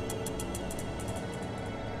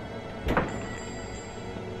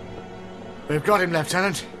 We've got him,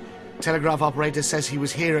 Lieutenant. Telegraph operator says he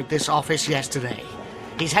was here at this office yesterday.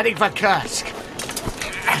 He's heading for Kursk.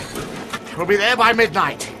 We'll be there by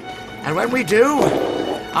midnight. And when we do,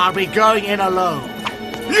 I'll be going in alone.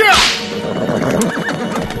 Yeah!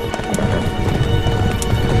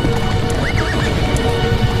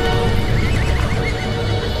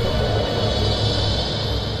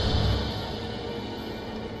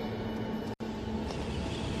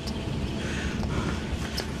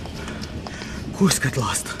 Kursk at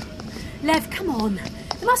last. Lev, come on.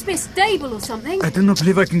 There must be a stable or something. I do not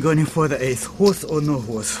believe I can go any further, Ace. Horse or no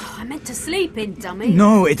horse. Oh, I meant to sleep in, dummy.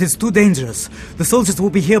 No, it is too dangerous. The soldiers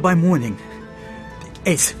will be here by morning.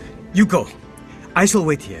 Ace, you go. I shall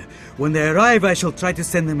wait here. When they arrive, I shall try to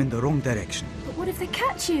send them in the wrong direction. But what if they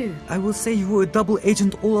catch you? I will say you were a double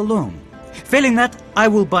agent all along. Failing that, I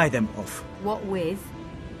will buy them off. What with?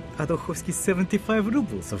 Adokhovsky's 75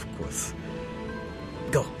 rubles, of course.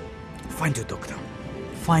 Go. Find your doctor.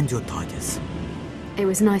 Find your targets. It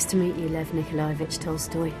was nice to meet you, Lev Nikolaevich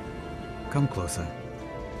Tolstoy. Come closer.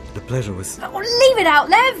 The pleasure was... Oh, leave it out,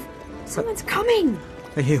 Lev! Someone's coming.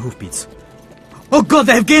 I hear hoofbeats. Oh God,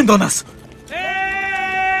 they have gained on us! Hey!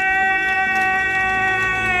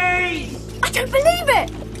 I don't believe it!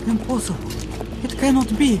 Impossible. It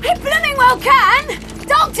cannot be. It blooming well can!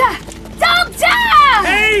 Doctor! Doctor!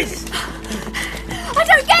 Ace! I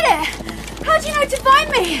don't get it! How do you know to find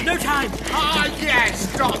me? No time. Ah, yes,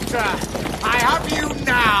 Doctor. I have you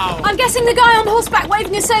now. I'm guessing the guy on horseback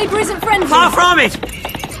waving a sabre isn't friendly. Far from it!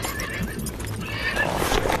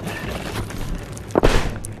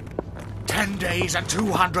 10 days and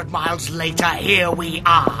 200 miles later, here we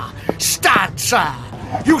are. Stand, sir.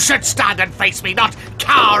 You should stand and face me, not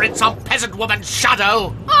cower in some peasant woman's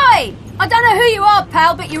shadow. Oi! I don't know who you are,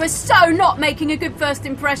 pal, but you are so not making a good first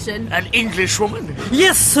impression. An Englishwoman?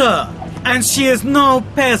 Yes, sir. And she is no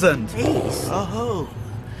peasant. Oh,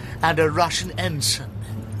 and a Russian ensign.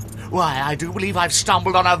 Why, I do believe I've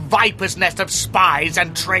stumbled on a viper's nest of spies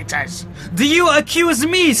and traitors. Do you accuse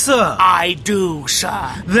me, sir? I do,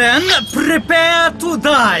 sir. Then prepare to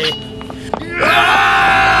die.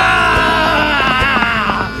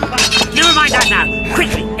 Never mind that now.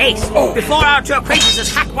 Quickly, Ace. Before our two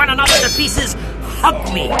acquaintances hack one another to pieces,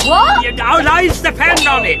 hug me. What? Our lives depend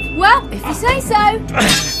on it. Well, if you say so.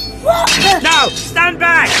 What the... Now, stand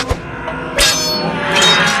back.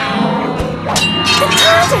 The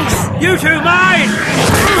TARDIS! You two, mine!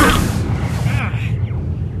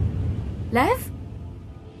 Lev?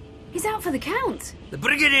 He's out for the count. The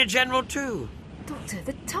Brigadier General, too. Doctor,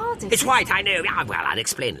 the TARDIS... It's white, I know. Well, I'll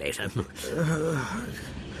explain later.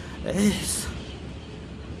 Ace.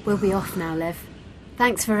 We'll be off now, Lev.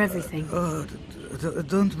 Thanks for everything.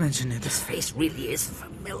 Don't mention it. This face really is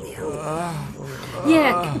familiar.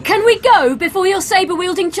 Yeah, can we go before your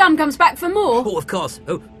sabre-wielding chum comes back for more? Oh, of course.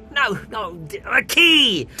 Oh, no, a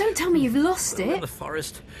key! Don't tell me you've lost In it. the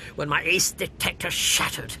forest, when my ace detector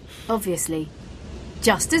shattered. Obviously.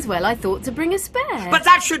 Just as well I thought to bring a spare. But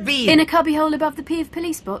that should be... In a cubbyhole above the P of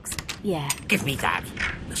police box? Yeah. Give me that.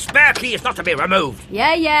 The spare key is not to be removed.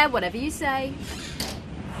 Yeah, whatever you say.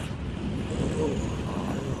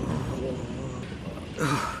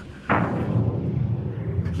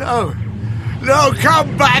 No,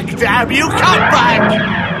 come back, damn you, come back!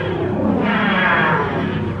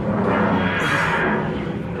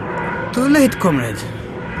 Too late, comrade.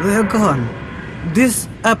 They are gone.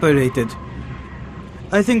 Disapparated.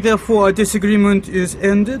 I think, therefore, our disagreement is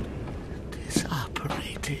ended.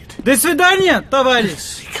 Disapparated? До свидания,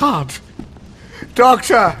 товарищ! He can't.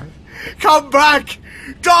 Doctor! Come back!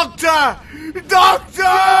 Doctor!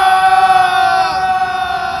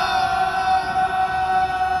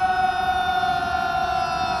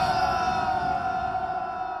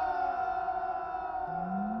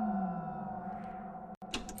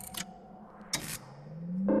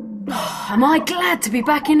 Am I glad to be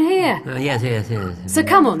back in here? Yes. So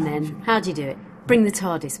come on then, how'd you do it? Bring the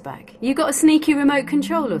TARDIS back. You got a sneaky remote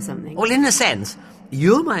control or something? Well, in a sense,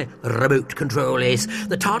 you're my remote control ace.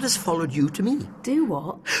 The TARDIS followed you to me. Do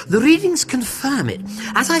what? The readings confirm it.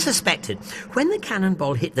 As I suspected, when the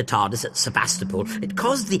cannonball hit the TARDIS at Sevastopol, it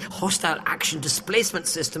caused the hostile action displacement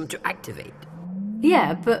system to activate.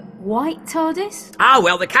 Yeah, but white TARDIS?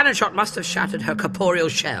 Well, the cannon shot must have shattered her corporeal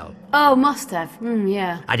shell. Oh, must have.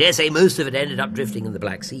 Yeah. I dare say most of it ended up drifting in the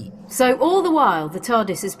Black Sea. So all the while, the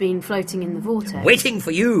TARDIS has been floating in the vortex? Waiting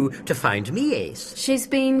for you to find me, Ace. She's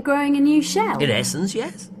been growing a new shell? In essence,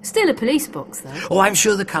 yes. Still a police box, though. Oh, I'm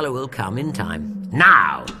sure the colour will come in time.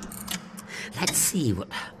 Now, let's see what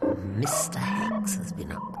Mr. Hex has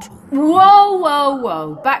been up to.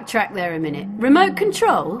 Whoa. Backtrack there a minute. Remote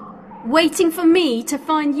control? Waiting for me to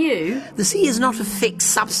find you? The sea is not a fixed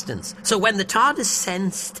substance, so when the TARDIS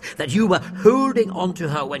sensed that you were holding onto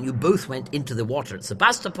her when you both went into the water at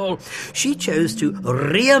Sevastopol, she chose to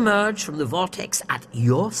re-emerge from the vortex at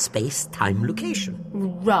your space-time location.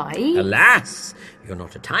 Right. Alas, you're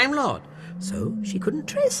not a Time Lord, so she couldn't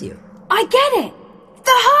trace you. I get it! The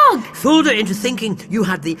hug! Fooled her into thinking you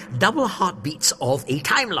had the double heartbeats of a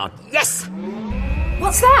Time Lord. Yes!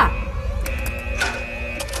 What's that?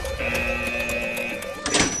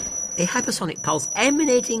 A hypersonic pulse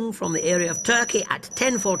emanating from the area of Turkey at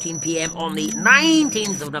 10:14 p.m. on the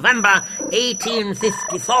 19th of November,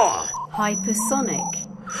 1854. Hypersonic?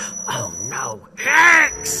 Oh, no.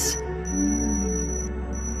 Hex!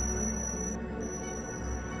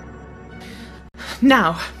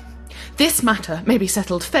 Now, this matter may be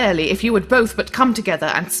settled fairly if you would both but come together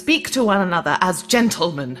and speak to one another as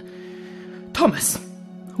gentlemen. Thomas,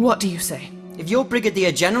 what do you say? If your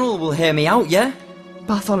Brigadier General will hear me out, yeah?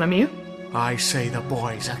 Bartholomew? I say the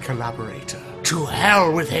boy's a collaborator. To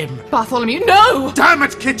hell with him! Bartholomew, no! Damn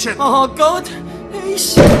it, Kitchen! Oh, God!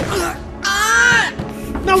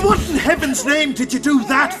 Now what in heaven's name did you do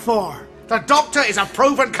that for? The Doctor is a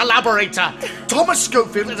proven collaborator. Thomas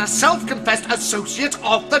Schofield is a self-confessed associate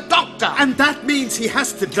of the Doctor. And that means he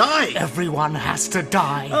has to die. Everyone has to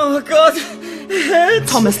die. Oh, God! It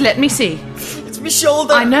hurts. Thomas, let me see. It's my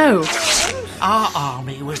shoulder. I know. Our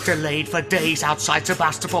army was delayed for days outside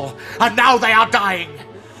Sevastopol, and now they are dying.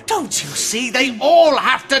 Don't you see? They all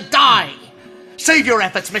have to die. Save your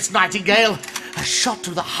efforts, Miss Nightingale. A shot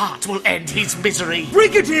to the heart will end his misery.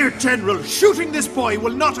 Brigadier General, shooting this boy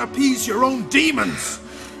will not appease your own demons.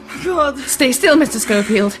 God. Stay still, Mr.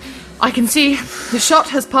 Schofield. I can see the shot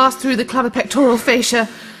has passed through the clavipectoral fascia.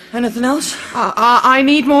 Anything else? I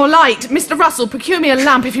need more light. Mr. Russell, procure me a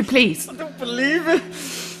lamp, if you please. I don't believe it.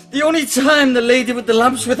 The only time the lady with the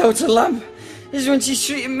lamp's without a lamp is when she's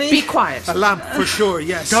treating me. Be quiet. A lamp for sure,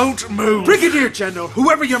 yes. Don't move. Brigadier General,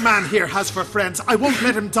 whoever your man here has for friends, I won't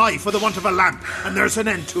let him die for the want of a lamp, and there's an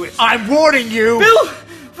end to it. I'm warning you. Bill,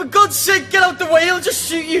 for God's sake, get out the way. He'll just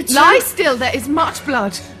shoot you too. Lie still. There is much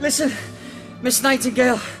blood. Listen, Miss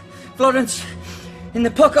Nightingale, Florence, in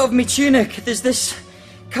the pocket of me tunic, there's this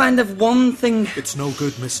kind of one thing. It's no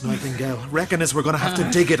good, Miss Nightingale. Reckon as we're going to have to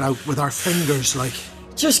dig it out with our fingers, like.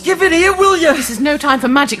 Just give it here, will you? This is no time for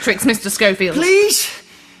magic tricks, Mr. Schofield. Please?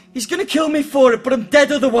 He's going to kill me for it, but I'm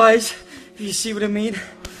dead otherwise. If you see what I mean.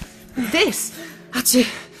 This? That's it.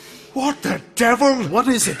 What the devil? What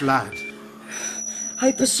is it, lad?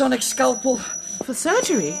 Hypersonic scalpel. For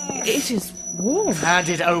surgery? It is warm. Hand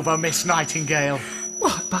it over, Miss Nightingale.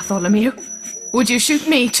 What, Bartholomew? Would you shoot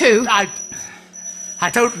me too? I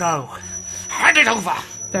don't know. Hand it over.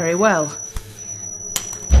 Very well.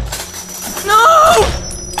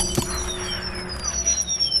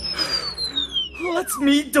 That's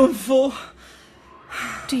me done for.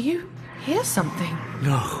 Do you hear something?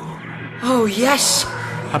 No. Oh, yes.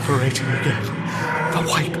 Operating again. The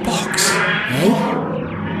white box. Eh?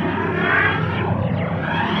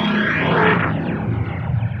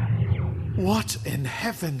 What in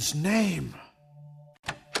heaven's name?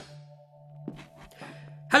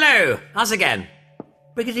 Hello, us again.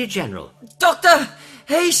 Brigadier General. Doctor!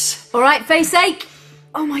 Ace! All right, face ache.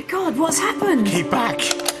 Oh my God, what's happened? Keep back.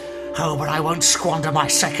 Oh, but I won't squander my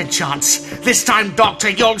second chance. This time, Doctor,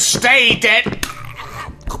 you'll stay dead.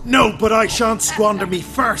 No, but I shan't squander me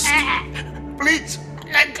first. Please,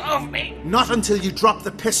 let go of me. Not until you drop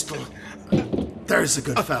the pistol. There's a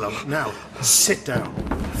good fellow. Now, sit down.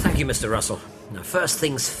 Thank you, Mr. Russell. Now, first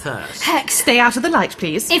things first. Hex, stay out of the light,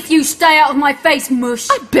 please. If you stay out of my face, mush.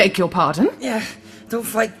 I beg your pardon. Yeah, don't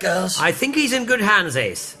fight girls. I think he's in good hands,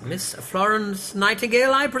 Ace. Miss Florence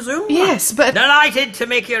Nightingale, I presume? Yes, but... Delighted to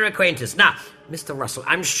make your acquaintance. Now, Mr. Russell,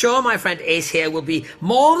 I'm sure my friend Ace here will be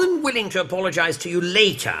more than willing to apologise to you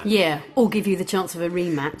later. Yeah, or give you the chance of a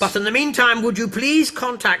rematch. But in the meantime, would you please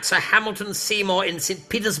contact Sir Hamilton Seymour in St.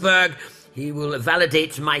 Petersburg? He will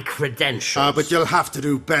validate my credentials. But you'll have to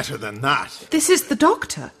do better than that. This is the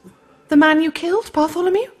doctor. The man you killed,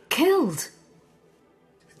 Bartholomew? Killed?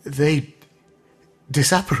 They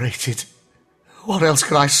disapparated. What else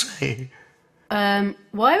can I say?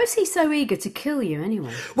 Why was he so eager to kill you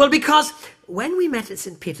anyway? Well, because when we met at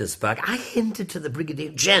St. Petersburg, I hinted to the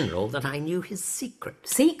Brigadier General that I knew his secret.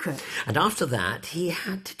 Secret? And after that, he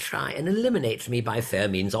had to try and eliminate me by fair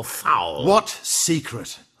means or foul. What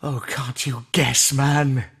secret? Oh, can't you guess,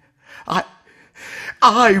 man?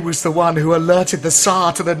 I was the one who alerted the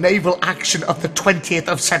Tsar to the naval action of the 20th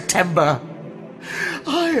of September.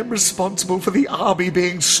 I am responsible for the army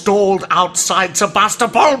being stalled outside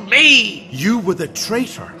Sevastopol. Me! You were the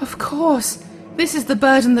traitor. Of course. This is the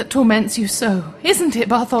burden that torments you so, isn't it,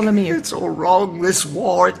 Bartholomew? It's all wrong, this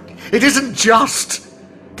war. It isn't just.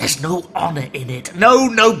 There's no honour in it, no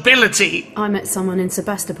nobility. I met someone in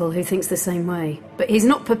Sevastopol who thinks the same way, but he's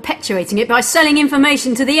not perpetuating it by selling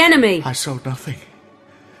information to the enemy. I sold nothing.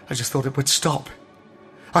 I just thought it would stop.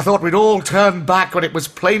 I thought we'd all turn back when it was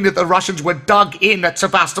plain that the Russians were dug in at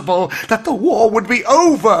Sevastopol, that the war would be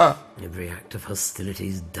over. Every act of hostility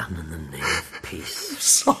is done in the name of peace.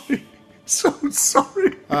 Sorry. So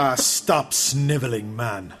sorry. Stop snivelling,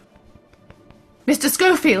 man. Mr.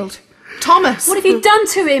 Schofield! Thomas! What have you done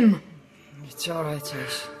to him? It's all right,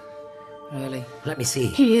 Ace. Really. Let me see.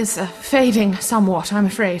 He is fading somewhat, I'm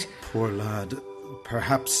afraid. Poor lad.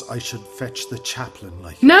 Perhaps I should fetch the chaplain,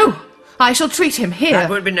 like... No! I shall treat him here. That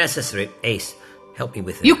won't be necessary. Ace, help me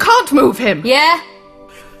with him. You can't move him! Yeah?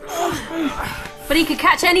 But he could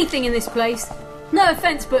catch anything in this place. No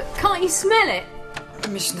offence, but can't you smell it?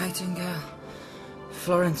 Miss Nightingale.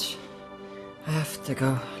 Florence. I have to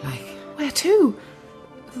go, like... Where to?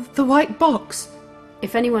 The white box.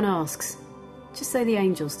 If anyone asks, just say the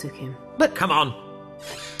angels took him. But... Come on.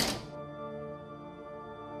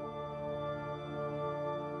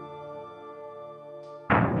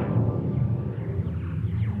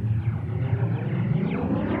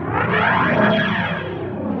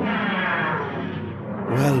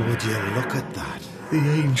 Well, would you look at that? The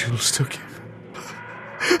angels took him.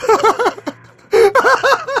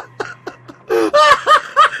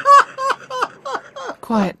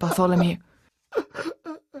 Quiet, Bartholomew.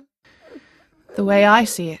 The way I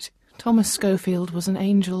see it, Thomas Schofield was an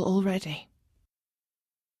angel already.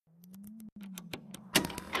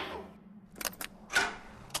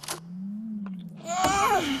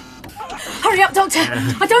 Hurry up, Doctor!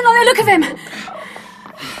 I don't like the look of him!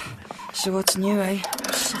 So what's new, eh?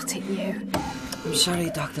 Shut it, you. I'm sorry,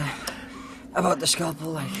 Doctor. About the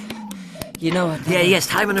scalpel, like... You know what? Yes,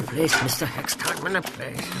 time and a place, Mr. Hex, time and a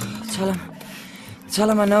place. Tell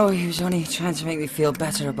him I know he was only trying to make me feel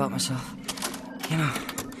better about myself. You know,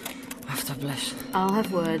 after bliss. I'll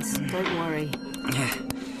have words, don't worry. Yeah,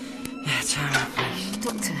 time and a place.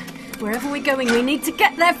 Doctor, wherever we're going, we need to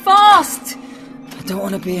get there fast! I don't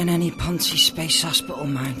want to be in any Ponzi space hospital,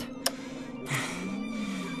 mind.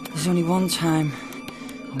 There's only one time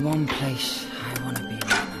and one place I want to be right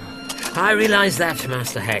now. I realise that,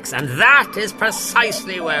 Master Hex, and that is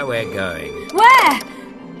precisely where we're going. Where?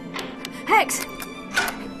 Hex!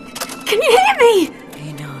 Can you hear me?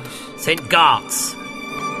 He knows. St. Gart's.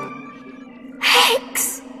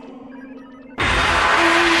 Hex!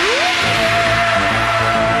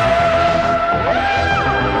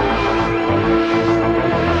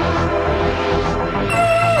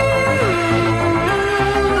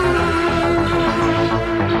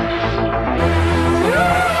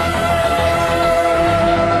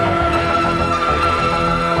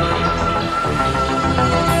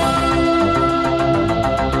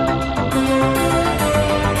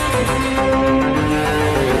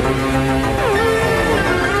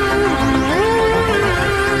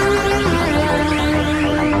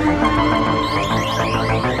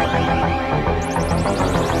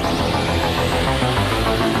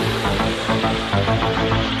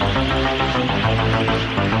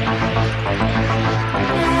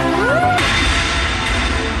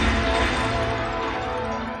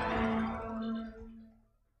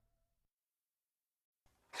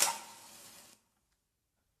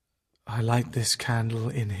 I light this candle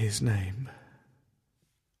in his name.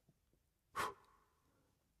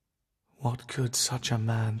 What could such a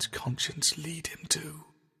man's conscience lead him to?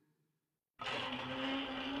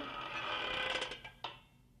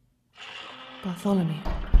 Bartholomew.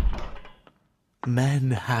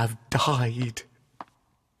 Men have died.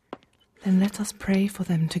 Then let us pray for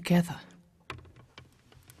them together.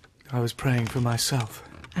 I was praying for myself.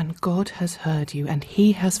 And God has heard you, and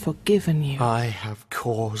he has forgiven you. I have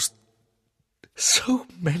caused so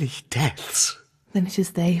many deaths. Then it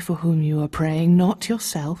is they for whom you are praying, not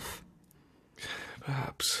yourself.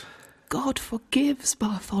 Perhaps. God forgives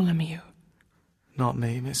Bartholomew. Not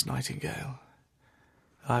me, Miss Nightingale.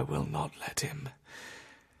 I will not let him.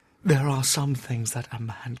 There are some things that a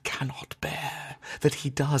man cannot bear, that he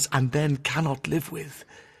does and then cannot live with.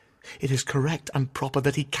 It is correct and proper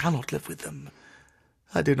that he cannot live with them.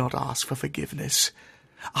 I do not ask for forgiveness.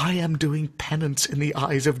 I am doing penance in the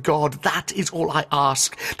eyes of God. That is all I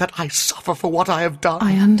ask, that I suffer for what I have done.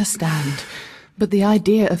 I understand, but the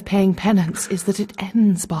idea of paying penance is that it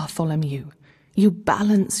ends, Bartholomew. You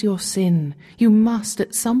balance your sin. You must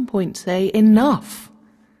at some point say, enough.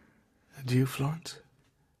 And you, Florence?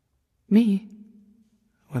 Me?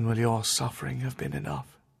 When will your suffering have been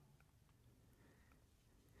enough?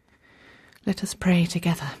 Let us pray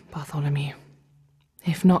together, Bartholomew.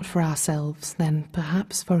 If not for ourselves, then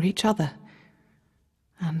perhaps for each other.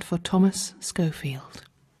 And for Thomas Schofield.